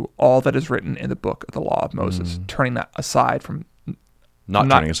and do all that is written in the book of the law of Moses, turning that aside from not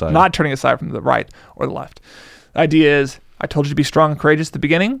turning aside from the right or the left. The idea is, I told you to be strong and courageous at the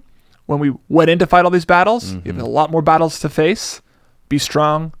beginning. When we went in to fight all these battles, you have a lot more battles to face. Be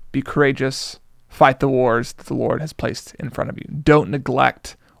strong, be courageous, fight the wars that the Lord has placed in front of you. Don't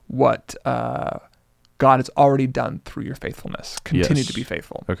neglect what God has already done through your faithfulness. Continue to be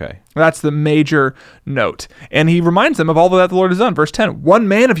faithful. Okay. That's the major note. And he reminds them of all that the Lord has done. Verse 10, one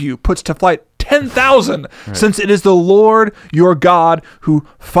man of you puts to flight 10,000, since it is the Lord your God who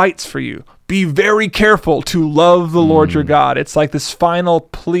fights for you. Be very careful to love the Lord your God. It's like this final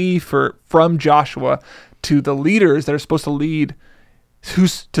plea from Joshua to the leaders that are supposed to lead,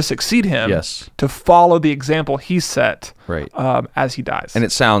 who's to succeed him, to follow the example he set as he dies. And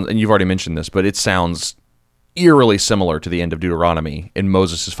it sounds, and you've already mentioned this, but it sounds eerily similar to the end of Deuteronomy in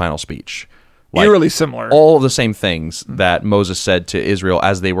Moses' final speech. Like, eerily similar. All of the same things that Moses said to Israel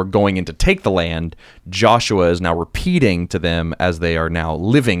as they were going in to take the land, Joshua is now repeating to them as they are now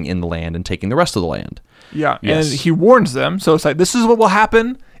living in the land and taking the rest of the land. Yeah, and he warns them. So it's like, this is what will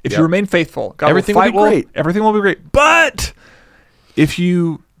happen if you remain faithful. God Everything will be great. Everything will be great. But if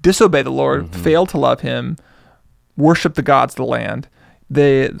you disobey the Lord, fail to love him, worship the gods of the land,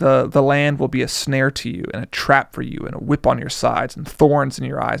 the land will be a snare to you and a trap for you and a whip on your sides and thorns in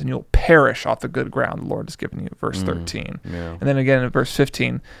your eyes, and you'll perish off the good ground the Lord has given you. Verse 13. And then again in verse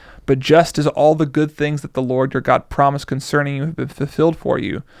 15, but just as all the good things that the Lord your God promised concerning you have been fulfilled for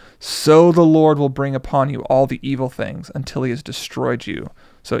you, so the Lord will bring upon you all the evil things until he has destroyed you.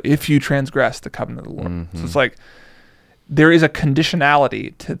 So if you transgress the covenant of the Lord. So it's like, there is a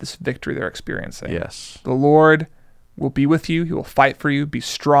conditionality to this victory they're experiencing. Yes. The Lord will be with you. He will fight for you. Be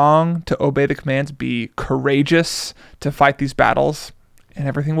strong to obey the commands. Be courageous to fight these battles, and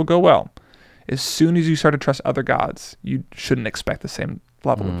everything will go well. As soon as you start to trust other gods, you shouldn't expect the same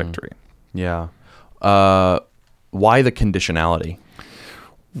level of victory. Yeah. Why the conditionality?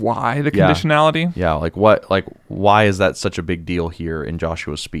 Why the conditionality? Yeah. Like why is that such a big deal here in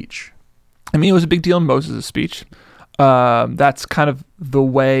Joshua's speech? I mean, it was a big deal in Moses' speech. That's kind of the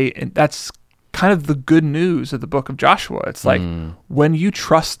way, and that's kind of the good news of the book of Joshua. It's like, when you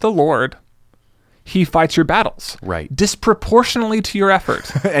trust the Lord, he fights your battles. Right. Disproportionately to your effort.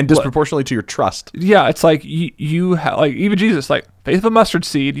 And disproportionately to your trust. Yeah, it's like you like, even Jesus, like, faith of a mustard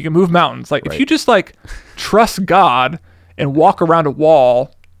seed, you can move mountains. Like, if you just like trust God and walk around a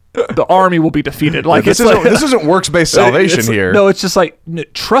wall, the army will be defeated. Like, this isn't works-based salvation here. No, it's just like,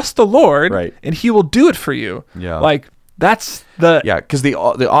 trust the Lord, right, and he will do it for you. Yeah. Like, that's the... Yeah, because the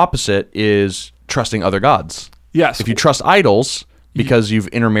opposite is trusting other gods. Yes. If you trust idols because you've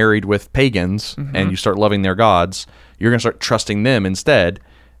intermarried with pagans and you start loving their gods, you're going to start trusting them instead,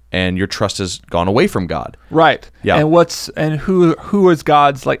 and your trust has gone away from God. Right. Yeah. And who is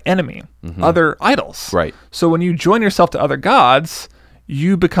God's like enemy? Other idols. Right. So when you join yourself to other gods,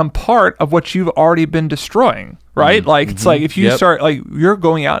 you become part of what you've already been destroying, right? Like, it's like, if you start, like, you're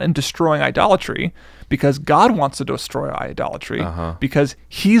going out and destroying idolatry because God wants to destroy idolatry because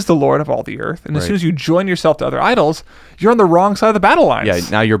he's the Lord of all the earth. And as soon as you join yourself to other idols, you're on the wrong side of the battle lines. Yeah,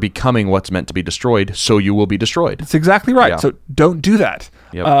 now you're becoming what's meant to be destroyed, so you will be destroyed. That's exactly right. Yeah. So don't do that.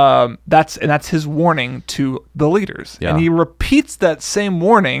 Yep. That's his warning to the leaders. Yeah. And he repeats that same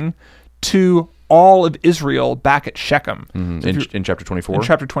warning to all of Israel back at Shechem. In chapter 24? In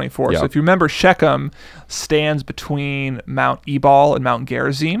chapter 24. Yeah. So if you remember, Shechem stands between Mount Ebal and Mount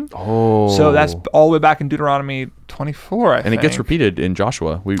Gerizim. Oh. So that's all the way back in Deuteronomy 24, I think. And it gets repeated in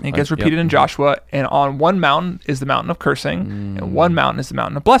Joshua. It gets repeated in Joshua. And on one mountain is the mountain of cursing, and one mountain is the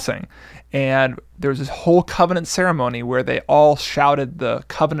mountain of blessing. And there was this whole covenant ceremony where they all shouted the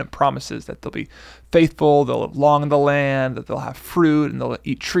covenant promises that they'll be faithful, they'll live long in the land, that they'll have fruit, and they'll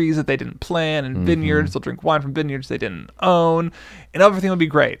eat trees that they didn't plant, and vineyards, they'll drink wine from vineyards they didn't own, and everything will be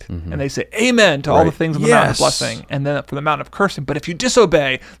great. And they say amen to all the things on the mountain of blessing, and then for the mountain of cursing. But if you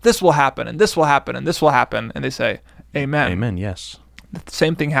disobey, this will happen, and this will happen, and this will happen. And they say, amen. Amen, yes. The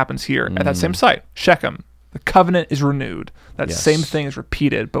same thing happens here at that same site, Shechem. The covenant is renewed. That same thing is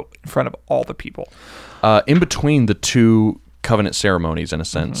repeated, but in front of all the people. In between the two covenant ceremonies, in a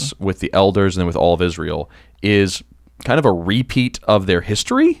sense, with the elders and then with all of Israel, is kind of a repeat of their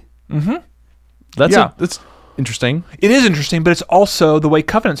history. That's interesting. It is interesting, but it's also the way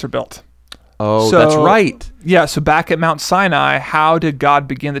covenants are built. Oh, that's right. Yeah, so back at Mount Sinai, how did God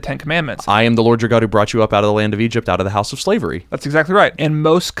begin the Ten Commandments? I am the Lord your God who brought you up out of the land of Egypt, out of the house of slavery. That's exactly right. And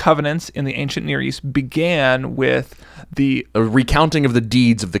most covenants in the ancient Near East began with a recounting of the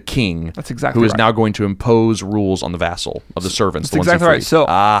deeds of the king. That's exactly who is right. now going to impose rules on the vassal of the servants. That's exactly right. So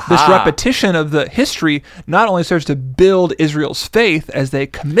this repetition of the history not only serves to build Israel's faith as they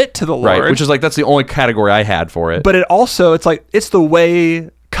commit to the Lord, right? Which is like that's the only category I had for it. But it also it's the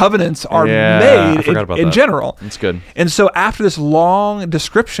way covenants are made in general. That's good. And so after this long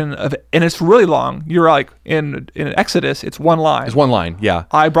description of it, and it's really long, you're like, in Exodus, it's one line. It's one line, yeah.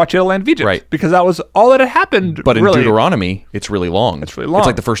 I brought you to the land of Egypt. Right. Because that was all that had happened. But in really. Deuteronomy, it's really long. It's really long. It's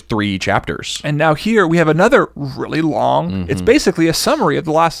like the first 3 chapters. And now here we have another really long, it's basically a summary of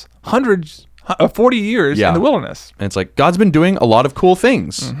the last 40 years in the wilderness. And it's like, God's been doing a lot of cool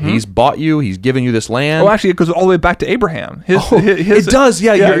things. He's bought you. He's given you this land. Oh, actually, it goes all the way back to Abraham. It does,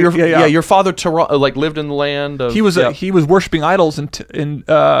 yeah. Your father lived in the land of... He was worshiping idols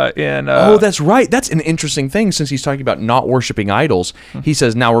oh, that's right. That's an interesting thing, since he's talking about not worshiping idols. He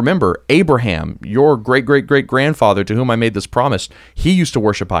says, now remember, Abraham, your great-great-great-grandfather to whom I made this promise, he used to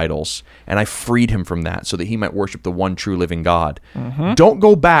worship idols, and I freed him from that so that he might worship the one true living God. Don't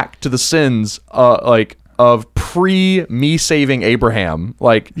go back to the sins of pre-me saving Abraham.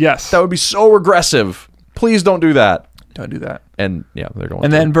 That would be so regressive. Please don't do that. Don't do that. And they're going.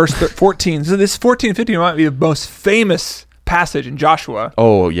 And then verse 14. So this 14 and 15 might be the most famous passage in Joshua.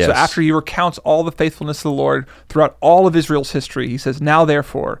 Oh, yes. So after he recounts all the faithfulness of the Lord throughout all of Israel's history, he says, now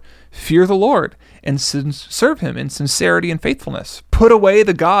therefore, fear the Lord and serve him in sincerity and faithfulness. Put away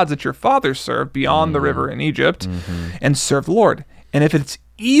the gods that your fathers served beyond the river in Egypt and serve the Lord. And if it's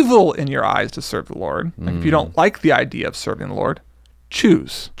evil in your eyes to serve the Lord, if you don't like the idea of serving the Lord,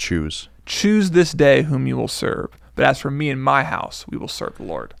 choose this day whom you will serve. But as for me and my house, we will serve the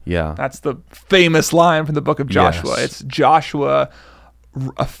Lord. Yeah. That's the famous line from the book of Joshua. Yes. It's Joshua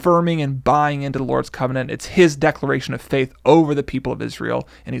affirming and buying into the Lord's covenant. It's his declaration of faith over the people of Israel,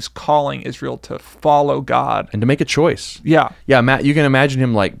 and he's calling Israel to follow God. And to make a choice. Yeah. Yeah, Matt, you can imagine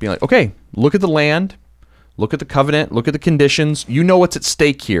him being like, okay, look at the land, look at the covenant, look at the conditions. You know what's at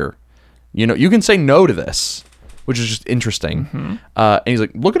stake here. You can say no to this, which is just interesting. And he's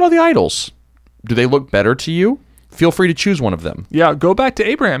like, look at all the idols. Do they look better to you? Feel free to choose one of them. Yeah, go back to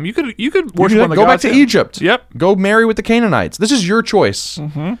Abraham. You could worship one of the Go back gods. to Egypt. Yep. Go marry with the Canaanites. This is your choice.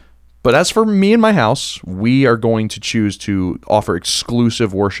 But as for me and my house, we are going to choose to offer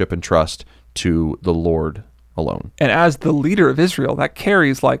exclusive worship and trust to the Lord alone. And as the leader of Israel, that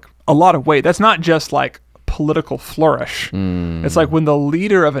carries a lot of weight. That's not just political flourish. It's like when the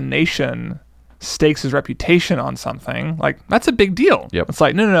leader of a nation stakes his reputation on something, that's a big deal. Yep. It's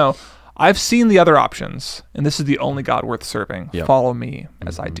like, no. I've seen the other options, and this is the only God worth serving. Yep. Follow me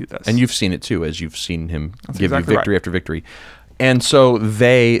as I do this. And you've seen it too, as you've seen him give exactly you victory right. after victory. And so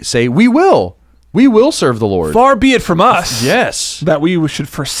they say, we will serve the Lord. Far be it from us that we should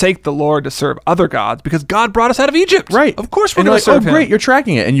forsake the Lord to serve other gods, because God brought us out of Egypt. Right. Of course we're and going to serve oh, him. great, you're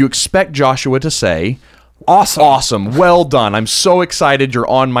tracking it. And you expect Joshua to say, Awesome. Well done. I'm so excited you're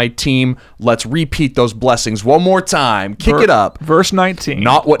on my team. Let's repeat those blessings one more time. Kick it up. Verse 19.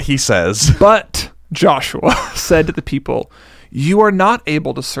 Not what he says. But Joshua said to the people, you are not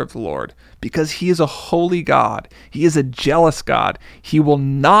able to serve the Lord, because he is a holy God. He is a jealous God. He will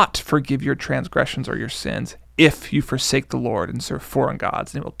not forgive your transgressions or your sins if you forsake the Lord and serve foreign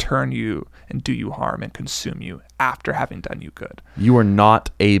gods, and it will turn you and do you harm and consume you after having done you good. You are not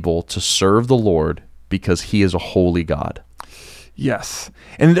able to serve the Lord because he is a holy God. Yes.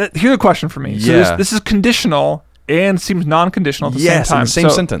 And here's a question for me. So this is conditional and seems non-conditional at the same time. In the same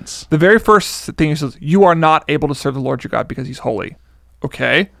sentence. The very first thing he says, you are not able to serve the Lord your God because he's holy.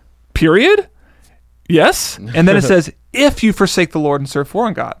 Okay. Period? Yes. And then it says, if you forsake the Lord and serve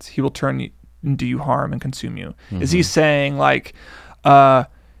foreign gods, he will turn you and do you harm and consume you. Is he saying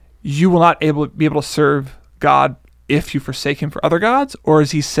you will not be able to serve God if you forsake him for other gods? Or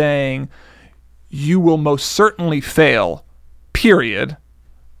is he saying you will most certainly fail, period.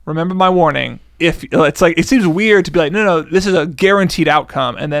 Remember my warning. If it's like, it seems weird to be like, no, this is a guaranteed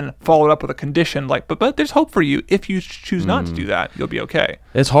outcome, and then follow it up with a condition like, but there's hope for you. If you choose not to do that, you'll be okay.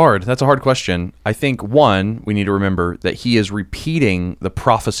 It's hard. That's a hard question. I think, one, we need to remember that he is repeating the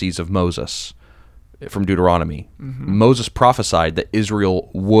prophecies of Moses from Deuteronomy. Moses prophesied that Israel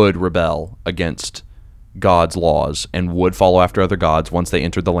would rebel against God's laws and would follow after other gods once they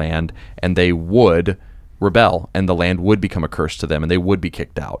entered the land, and they would rebel, and the land would become a curse to them, and they would be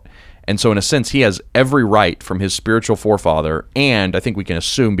kicked out. And so in a sense, he has every right from his spiritual forefather, and I think we can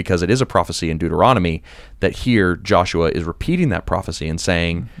assume, because it is a prophecy in Deuteronomy, that here Joshua is repeating that prophecy and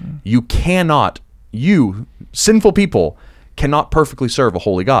saying, you sinful people, cannot perfectly serve a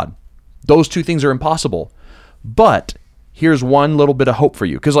holy God. Those two things are impossible. But here's one little bit of hope for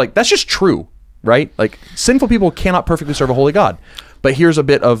you, because like that's just true, right? Like sinful people cannot perfectly serve a holy God. But here's a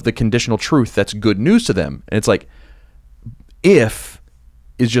bit of the conditional truth that's good news to them. And it's like,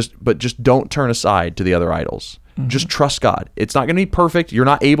 but just don't turn aside to the other idols. Just trust God. It's not going to be perfect. You're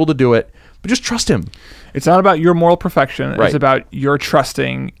not able to do it, but just trust him. It's not about your moral perfection. Right. It's about your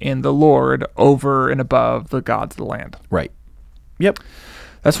trusting in the Lord over and above the gods of the land. Right. Yep.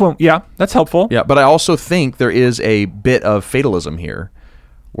 That's helpful. Yeah, but I also think there is a bit of fatalism here,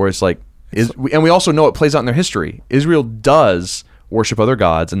 where it's like, and we also know it plays out in their history. Israel does worship other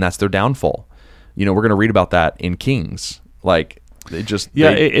gods, and that's their downfall. You know, we're going to read about that in Kings. Like,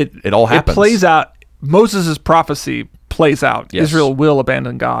 it all happens. It plays out. Moses' prophecy plays out. Yes. Israel will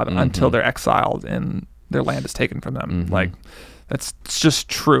abandon God until they're exiled and their land is taken from them. Like, it's just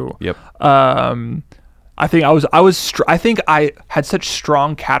true. Yep. I think I had such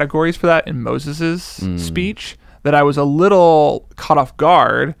strong categories for that in Moses' speech that I was a little caught off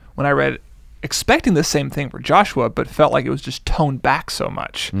guard when I read, expecting the same thing for Joshua, but felt like it was just toned back so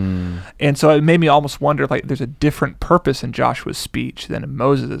much. And so it made me almost wonder if like there's a different purpose in Joshua's speech than in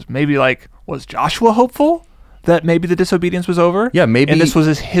Moses'. Maybe like, was Joshua hopeful that maybe the disobedience was over? Yeah, maybe. And this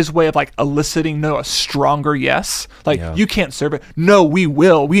was his way of like eliciting a stronger yes. Like, you can't serve it. No, we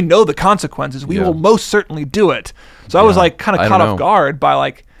will. We know the consequences. We will most certainly do it. So I was like kind of caught off guard by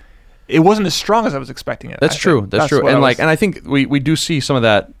like, it wasn't as strong as I was expecting it. That's true. That's true. And and I think we do see some of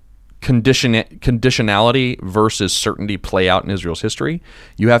that conditionality versus certainty play out in Israel's history.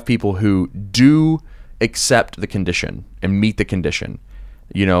 You have people who do accept the condition and meet the condition.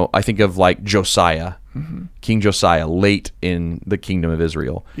 You know, I think of like Josiah, King Josiah, late in the kingdom of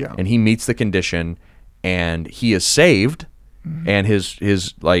Israel. Yeah. And he meets the condition and he is saved, and his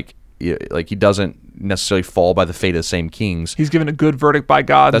he doesn't necessarily fall by the fate of the same kings. He's given a good verdict by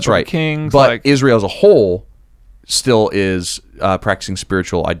God. That's right. Kings, but Israel as a whole still is practicing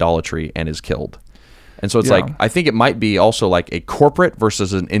spiritual idolatry and is killed. And so it's like, I think it might be also like a corporate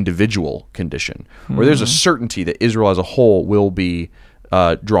versus an individual condition, where there's a certainty that Israel as a whole will be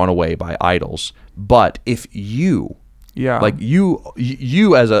drawn away by idols. But if you, like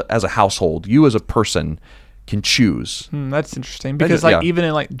you as a household, you as a person can choose. That's interesting, because even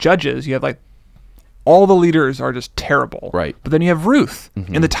in like Judges, you have like all the leaders are just terrible. Right. But then you have Ruth.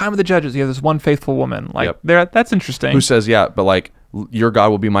 In the time of the Judges, you have this one faithful woman. Like, that's interesting. Who says, but like, your God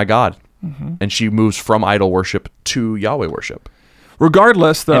will be my God. And she moves from idol worship to Yahweh worship.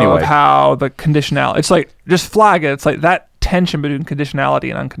 Regardless, though, of how the conditionality, it's like, just flag it. It's like that tension between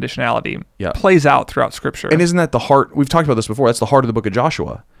conditionality and unconditionality plays out throughout Scripture. And isn't that the heart? We've talked about this before. That's the heart of the book of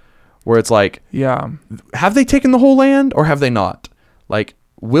Joshua, where it's like, have they taken the whole land or have they not? Like,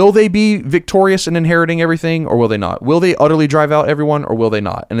 will they be victorious in inheriting everything or will they not? Will they utterly drive out everyone or will they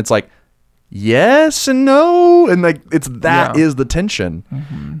not? And it's like, yes and no. And like, is the tension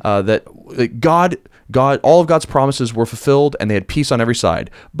that God, all of God's promises were fulfilled and they had peace on every side,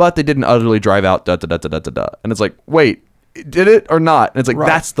 but they didn't utterly drive out And it's like, wait, did it or not? And it's like,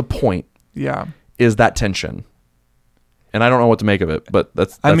 that's the point. Yeah. Is that tension. And I don't know what to make of it, but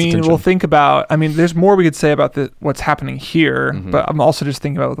that's we'll think about, there's more we could say about what's happening here, but I'm also just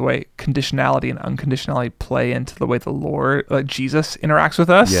thinking about the way conditionality and unconditionality play into the way the Lord, like Jesus, interacts with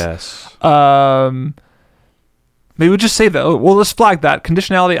us. Yes. Maybe we'll just say that, let's flag that.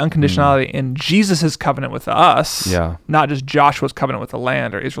 Conditionality, unconditionality in Jesus' covenant with us, not just Joshua's covenant with the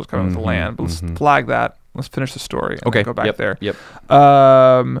land or Israel's covenant with the land, but let's flag that. Let's finish the story. And go back there. Yep.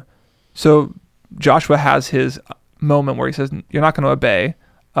 So Joshua has his moment where he says, you're not going to obey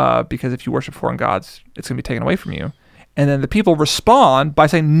because if you worship foreign gods, it's going to be taken away from you. And then the people respond by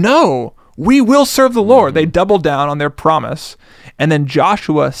saying, no, we will serve the Lord. They double down on their promise. And then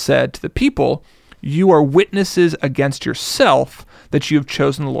Joshua said to the people, you are witnesses against yourself that you have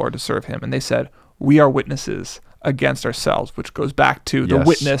chosen the Lord to serve him. And they said, we are witnesses against ourselves, which goes back to the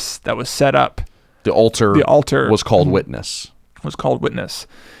witness that was set up The altar was called Witness. Was called Witness.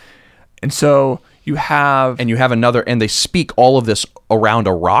 And so you have another, and they speak all of this around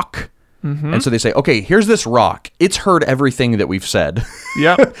a rock. And so they say, okay, here's this rock. It's heard everything that we've said.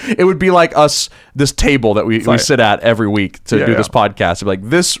 Yeah. It would be like this table that we sit at every week to do this podcast. It'd be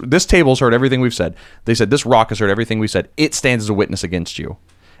like, this table's heard everything we've said. They said, this rock has heard everything we said. It stands as a witness against you.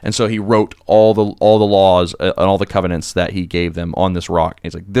 And so he wrote all the laws and all the covenants that he gave them on this rock. And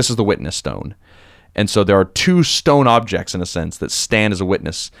he's like, this is the witness stone. And so there are two stone objects, in a sense, that stand as a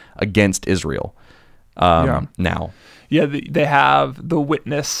witness against Israel now. Yeah, they have the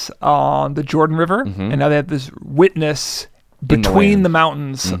witness on the Jordan River, and now they have this witness between the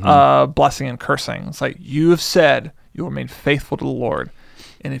mountains, blessing and cursing. It's like, you have said you will remain faithful to the Lord,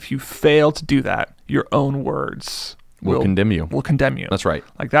 and if you fail to do that, your own words will condemn you. Will condemn you. That's right.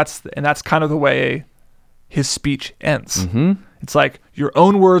 Like that's kind of the way his speech ends. It's like, your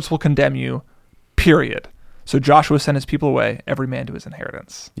own words will condemn you, period. So Joshua sent his people away, every man to his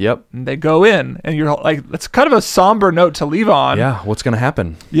inheritance. Yep. And they go in, and you're like, that's kind of a somber note to leave on. Yeah, what's going to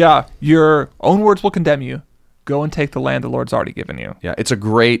happen? Yeah, your own words will condemn you. Go and take the land the Lord's already given you. Yeah, it's a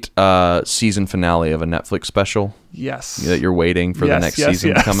great season finale of a Netflix special. Yes. That you're waiting for the next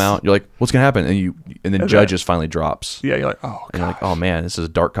season to come out. You're like, what's going to happen? And then Judges finally drops. Yeah, you're like, oh, and you're like, oh man, this is a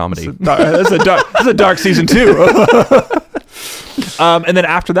dark comedy. This is a dark season too. And then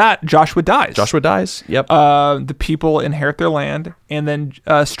after that, Joshua dies. Yep. The people inherit their land, and then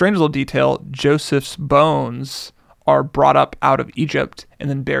strange little detail: Joseph's bones are brought up out of Egypt and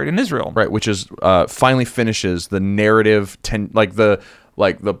then buried in Israel. Right, which is finally finishes the narrative,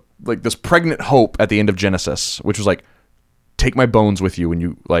 this pregnant hope at the end of Genesis, which was like, take my bones with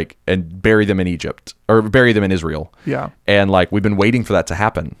you and bury them in Egypt, or bury them in Israel. Yeah. And we've been waiting for that to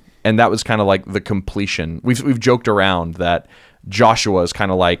happen, and that was kind of like the completion. We've joked around that Joshua is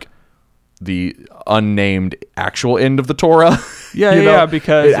kind of like the unnamed actual end of the Torah. Yeah,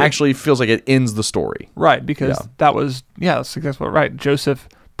 because it actually feels like it ends the story. Right, because that's exactly right. Joseph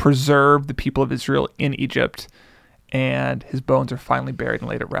preserved the people of Israel in Egypt, and his bones are finally buried and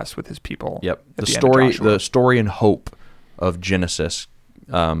laid at rest with his people. Yep. The story and hope of Genesis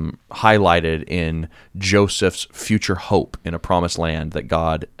highlighted in Joseph's future hope in a promised land that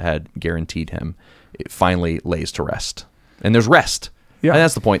God had guaranteed him. It finally lays to rest. And there's rest. Yeah. And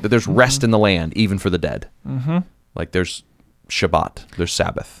that's the point, that there's rest in the land, even for the dead. Like there's Shabbat, there's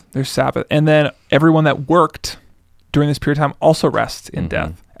Sabbath. And then everyone that worked during this period of time also rests in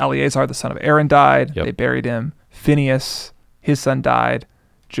death. Eleazar, the son of Aaron, died. Yep. They buried him. Phinehas, his son, died.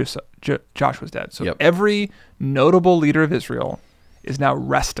 Joshua's dead. So every notable leader of Israel is now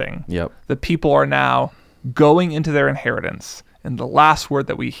resting. Yep. The people are now going into their inheritance. And the last word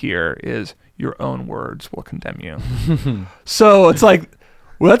that we hear is, your own words will condemn you. So it's like,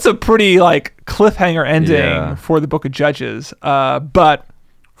 well, that's a pretty cliffhanger ending for the book of Judges. But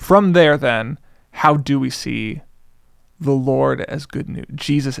from there then, how do we see the Lord as good news,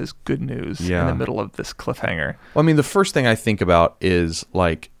 Jesus as good news in the middle of this cliffhanger? Well, I mean, the first thing I think about is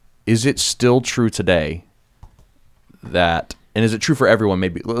is it still true today that, and is it true for everyone?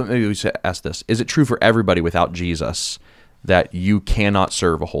 Maybe we should ask this. Is it true for everybody without Jesus that you cannot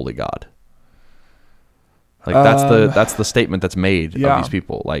serve a holy God? That's the statement that's made of these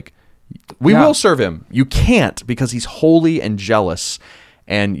people. We will serve him. You can't, because he's holy and jealous,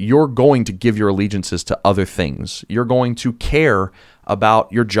 and you're going to give your allegiances to other things. You're going to care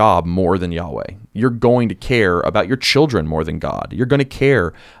about your job more than Yahweh. You're going to care about your children more than God. You're going to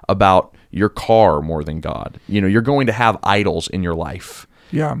care about your car more than God. You're going to have idols in your life.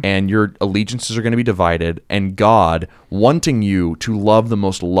 Yeah. And your allegiances are going to be divided, and God, wanting you to love the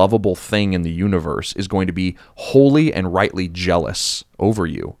most lovable thing in the universe, is going to be holy and rightly jealous over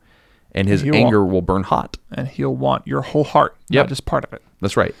you, and his anger will burn hot. And he'll want your whole heart, not just part of it.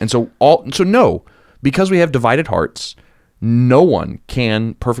 That's right. And so because we have divided hearts, no one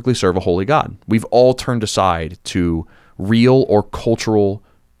can perfectly serve a holy God. We've all turned aside to real or cultural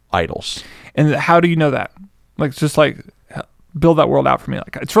idols. And how do you know that? Build that world out for me.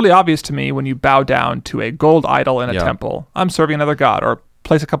 It's really obvious to me when you bow down to a gold idol in a temple. I'm serving another god, or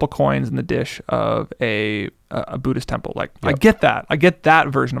place a couple coins in the dish of a Buddhist temple. I get that. I get that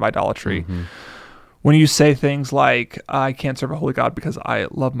version of idolatry. When you say things like, I can't serve a holy God because I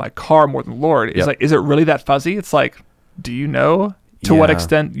love my car more than the Lord, it's is it really that fuzzy? It's do you know to what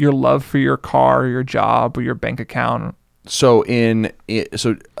extent your love for your car, or your job, or your bank account? So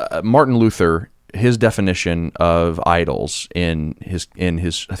Martin Luther, his definition of idols in his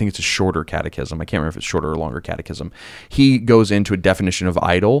I think it's a shorter catechism. I can't remember if it's shorter or longer catechism. He goes into a definition of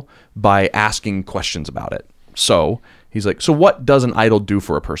idol by asking questions about it. So he's like, so what does an idol do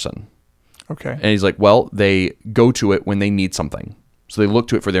for a person? Okay. And he's like, well, they go to it when they need something. So they look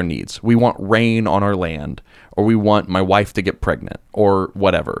to it for their needs. We want rain on our land, or we want my wife to get pregnant, or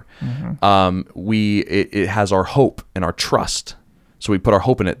whatever. It has our hope and our trust. So we put our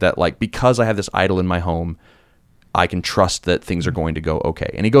hope in it that, like, because I have this idol in my home, I can trust that things are going to go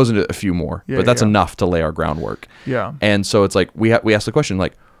okay. And he goes into a few more, but that's enough to lay our groundwork. Yeah. And so it's like we ask the question,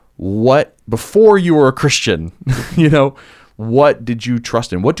 like, what, before you were a Christian, what did you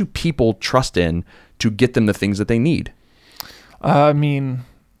trust in? What do people trust in to get them the things that they need? I mean,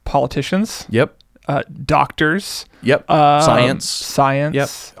 politicians. Yep. Doctors. Yep. Science. Yep.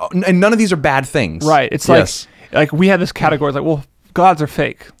 And none of these are bad things. Right. It's like we have this category like, well, gods are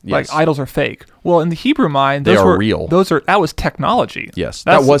fake. Like idols are fake. Well, in the Hebrew mind, they are real. That was technology. Yes.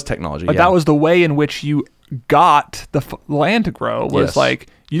 That was technology. Like that was the way in which you got the land to grow. Was like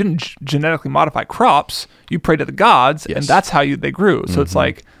you didn't genetically modify crops. You prayed to the gods, and that's how they grew. So it's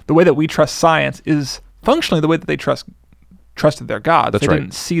like the way that we trust science is functionally the way that they trusted their gods. They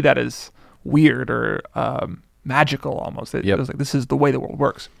didn't see that as weird or magical almost. It was like, this is the way the world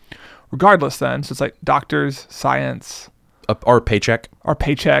works. Regardless then, so it's like doctors, science. Our paycheck.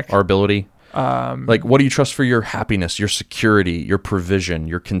 Our ability. Like, what do you trust for your happiness, your security, your provision,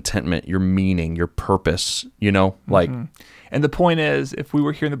 your contentment, your meaning, your purpose, like. And the point is, if we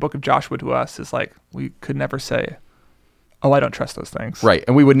were here in the book of Joshua to us, it's like, we could never say, oh, I don't trust those things. Right.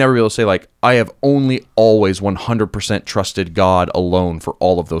 And we would never be able to say, like, I have only always 100% trusted God alone for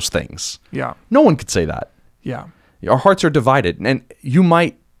all of those things. Yeah. No one could say that. Yeah. Our hearts are divided. And you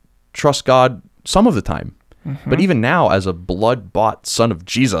might trust God some of the time. But even now, as a blood-bought son of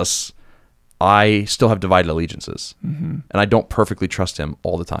Jesus, I still have divided allegiances. And I don't perfectly trust him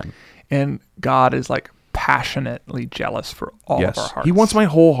all the time. And God is like passionately jealous for all of our hearts. He wants my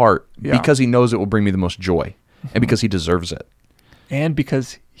whole heart because he knows it will bring me the most joy. And because he deserves it. And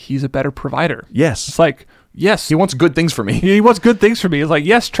because he's a better provider. Yes. It's like, yes. He wants good things for me. He wants good things for me. It's like,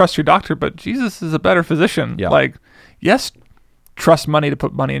 yes, trust your doctor, but Jesus is a better physician. Yeah. Like, yes, trust money to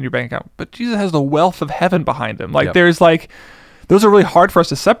put money in your bank account, but Jesus has the wealth of heaven behind him. Like, there's like, those are really hard for us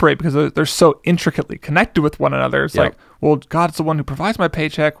to separate because they're so intricately connected with one another. It's like, well, God's the one who provides my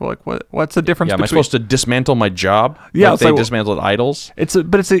paycheck. Well, like, what's the difference? Am I supposed to dismantle my job? Yeah, like they dismantled idols. I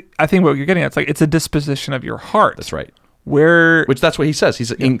think what you're getting at, it's like, it's a disposition of your heart. That's right. Which that's what he says. He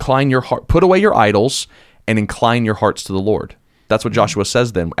said, incline your heart, put away your idols and incline your hearts to the Lord. That's what Joshua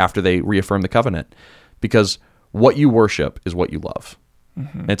says then after they reaffirm the covenant, because what you worship is what you love.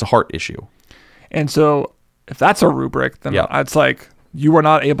 And it's a heart issue. And so if that's a rubric, then it's like, you are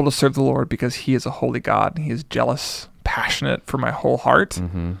not able to serve the Lord because he is a holy God. And he is jealous, passionate for my whole heart.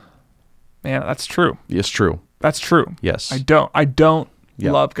 Man, that's true. It's true. That's true. Yes. I don't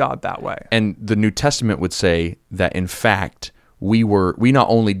love God that way. And the New Testament would say that, in fact, we not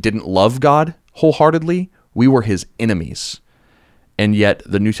only didn't love God wholeheartedly, we were his enemies. And yet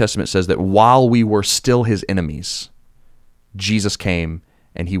the New Testament says that while we were still his enemies, Jesus came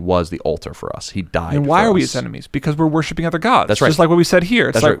and he was the altar for us. He died. And why are we his enemies? Because we're worshiping other gods. That's right. Just like what we said here.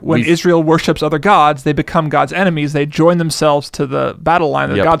 It's like when Israel worships other gods, they become God's enemies. They join themselves to the battle line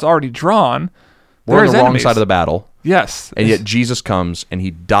that God's already drawn. We're on the wrong side of the battle. Yes. And yet Jesus comes and he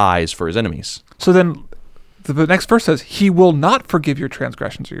dies for his enemies. So then the next verse says, he will not forgive your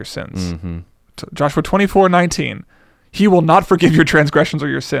transgressions or your sins. Joshua 24:19. He will not forgive your transgressions or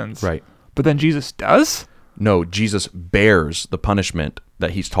your sins. Right. But then Jesus does? No, Jesus bears the punishment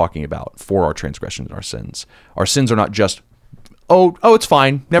that he's talking about for our transgressions and our sins. Our sins are not just, oh, it's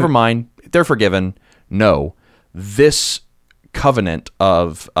fine, never mind, they're forgiven. No, this covenant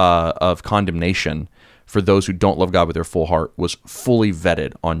of condemnation for those who don't love God with their full heart was fully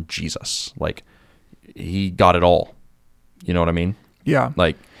vetted on Jesus. Like, he got it all. You know what I mean? Yeah.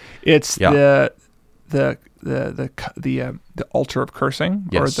 Like, it's the altar of cursing,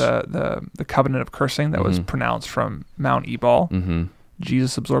 or the covenant of cursing that was pronounced from Mount Ebal.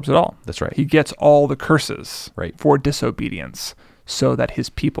 Jesus absorbs it all. That's right. He gets all the curses for disobedience so that his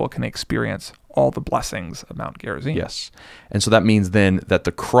people can experience all the blessings of Mount Gerizim. Yes. And so that means then that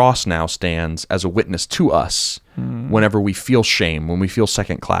the cross now stands as a witness to us whenever we feel shame, when we feel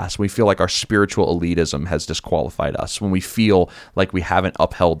second class, we feel like our spiritual elitism has disqualified us, when we feel like we haven't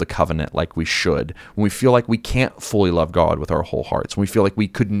upheld the covenant like we should, when we feel like we can't fully love God with our whole hearts, when we feel like we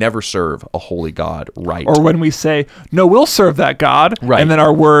could never serve a holy God right. Or when we say, no, we'll serve that God, and then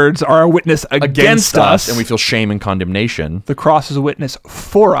our words are a witness against us, and we feel shame and condemnation. The cross is a witness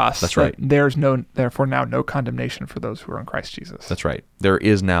for us. That's right. There's therefore now no condemnation for those who are in Christ Jesus. That's right. There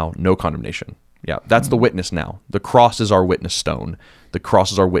is now no condemnation. Yeah, that's the witness now. The cross is our witness stone. The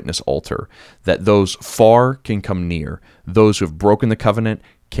cross is our witness altar, that those far can come near. Those who have broken the covenant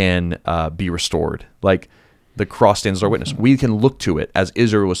can be restored. Like, the cross stands as our witness. We can look to it as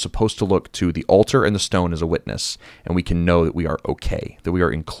Israel was supposed to look to the altar and the stone as a witness, and we can know that we are okay, that we are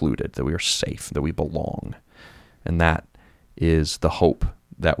included, that we are safe, that we belong. And that is the hope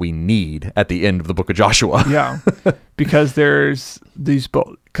that we need at the end of the book of Joshua. Yeah, because there's these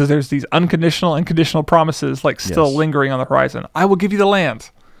unconditional and conditional promises like still lingering on the horizon. I will give you the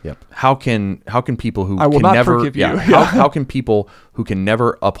land. Yep. How can people who I will can not never forgive you. How can people who can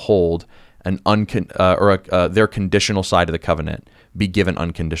never uphold their conditional side of the covenant be given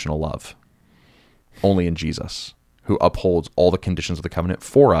unconditional love? Only in Jesus, who upholds all the conditions of the covenant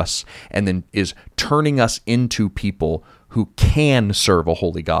for us and then is turning us into people who can serve a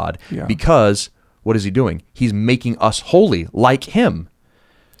holy God. Yeah. Because what is he doing? He's making us holy like him.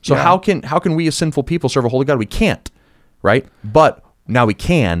 So how can we as sinful people serve a holy God? We can't, right? But now we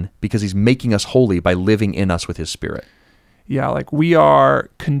can, because he's making us holy by living in us with his Spirit. Yeah, like we are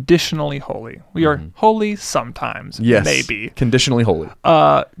conditionally holy. We are holy sometimes, maybe. Conditionally holy.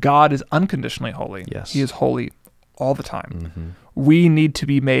 God is unconditionally holy. Yes. He is holy all the time. We need to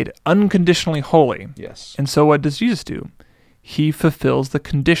be made unconditionally holy. Yes. And so what does Jesus do? He fulfills the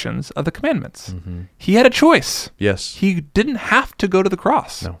conditions of the commandments. He had a choice. Yes. He didn't have to go to the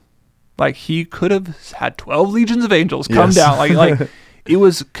cross. No. Like, he could have had 12 legions of angels come down. Like it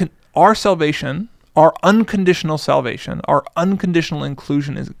was our salvation, our unconditional salvation, our unconditional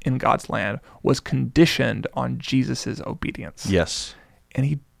inclusion in God's land was conditioned on Jesus' obedience. Yes. And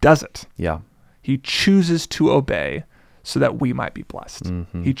he does it. Yeah. He chooses to obey so that we might be blessed.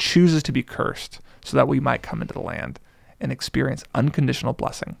 He chooses to be cursed so that we might come into the land and experience unconditional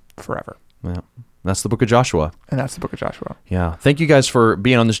blessing forever. Yeah. That's the book of Joshua. And that's the book of Joshua. Yeah. Thank you guys for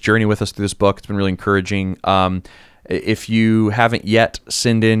being on this journey with us through this book. It's been really encouraging. If you haven't yet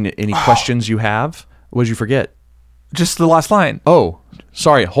sent in any questions you have, what did you forget? Just the last line. Oh,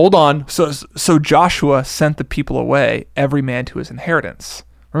 sorry. Hold on. So Joshua sent the people away, every man to his inheritance.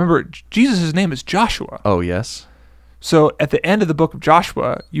 Remember, Jesus' name is Joshua. Oh, yes. So at the end of the book of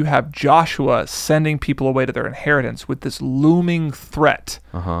Joshua, you have Joshua sending people away to their inheritance with this looming threat.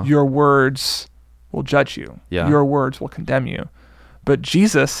 Your words will judge you. Yeah. Your words will condemn you. But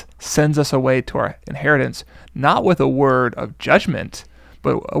Jesus sends us away to our inheritance, not with a word of judgment,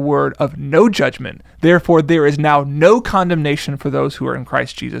 but a word of no judgment. Therefore, there is now no condemnation for those who are in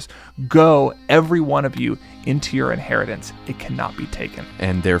Christ Jesus. Go, every one of you, into your inheritance. It cannot be taken.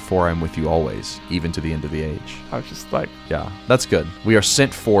 And therefore, I'm with you always, even to the end of the age. I was just like... Yeah, that's good. We are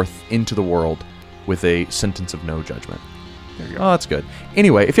sent forth into the world with a sentence of no judgment. There you go. Oh, that's good.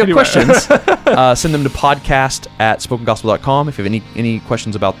 Anyway, if you have questions, send them to podcast@spokengospel.com. If you have any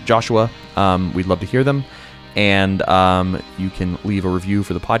questions about Joshua, we'd love to hear them. And you can leave a review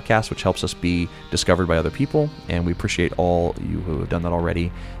for the podcast, which helps us be discovered by other people. And we appreciate all you who have done that already.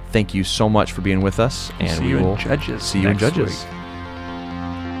 Thank you so much for being with us. And we will see you in Judges. Week.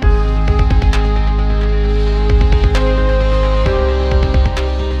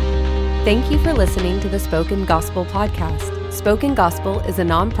 Thank you for listening to the Spoken Gospel Podcast. Spoken Gospel is a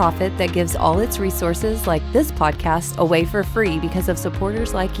nonprofit that gives all its resources, like this podcast, away for free because of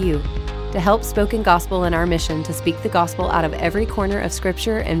supporters like you. To help Spoken Gospel in our mission to speak the gospel out of every corner of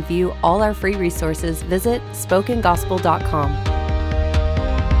Scripture and view all our free resources, visit SpokenGospel.com.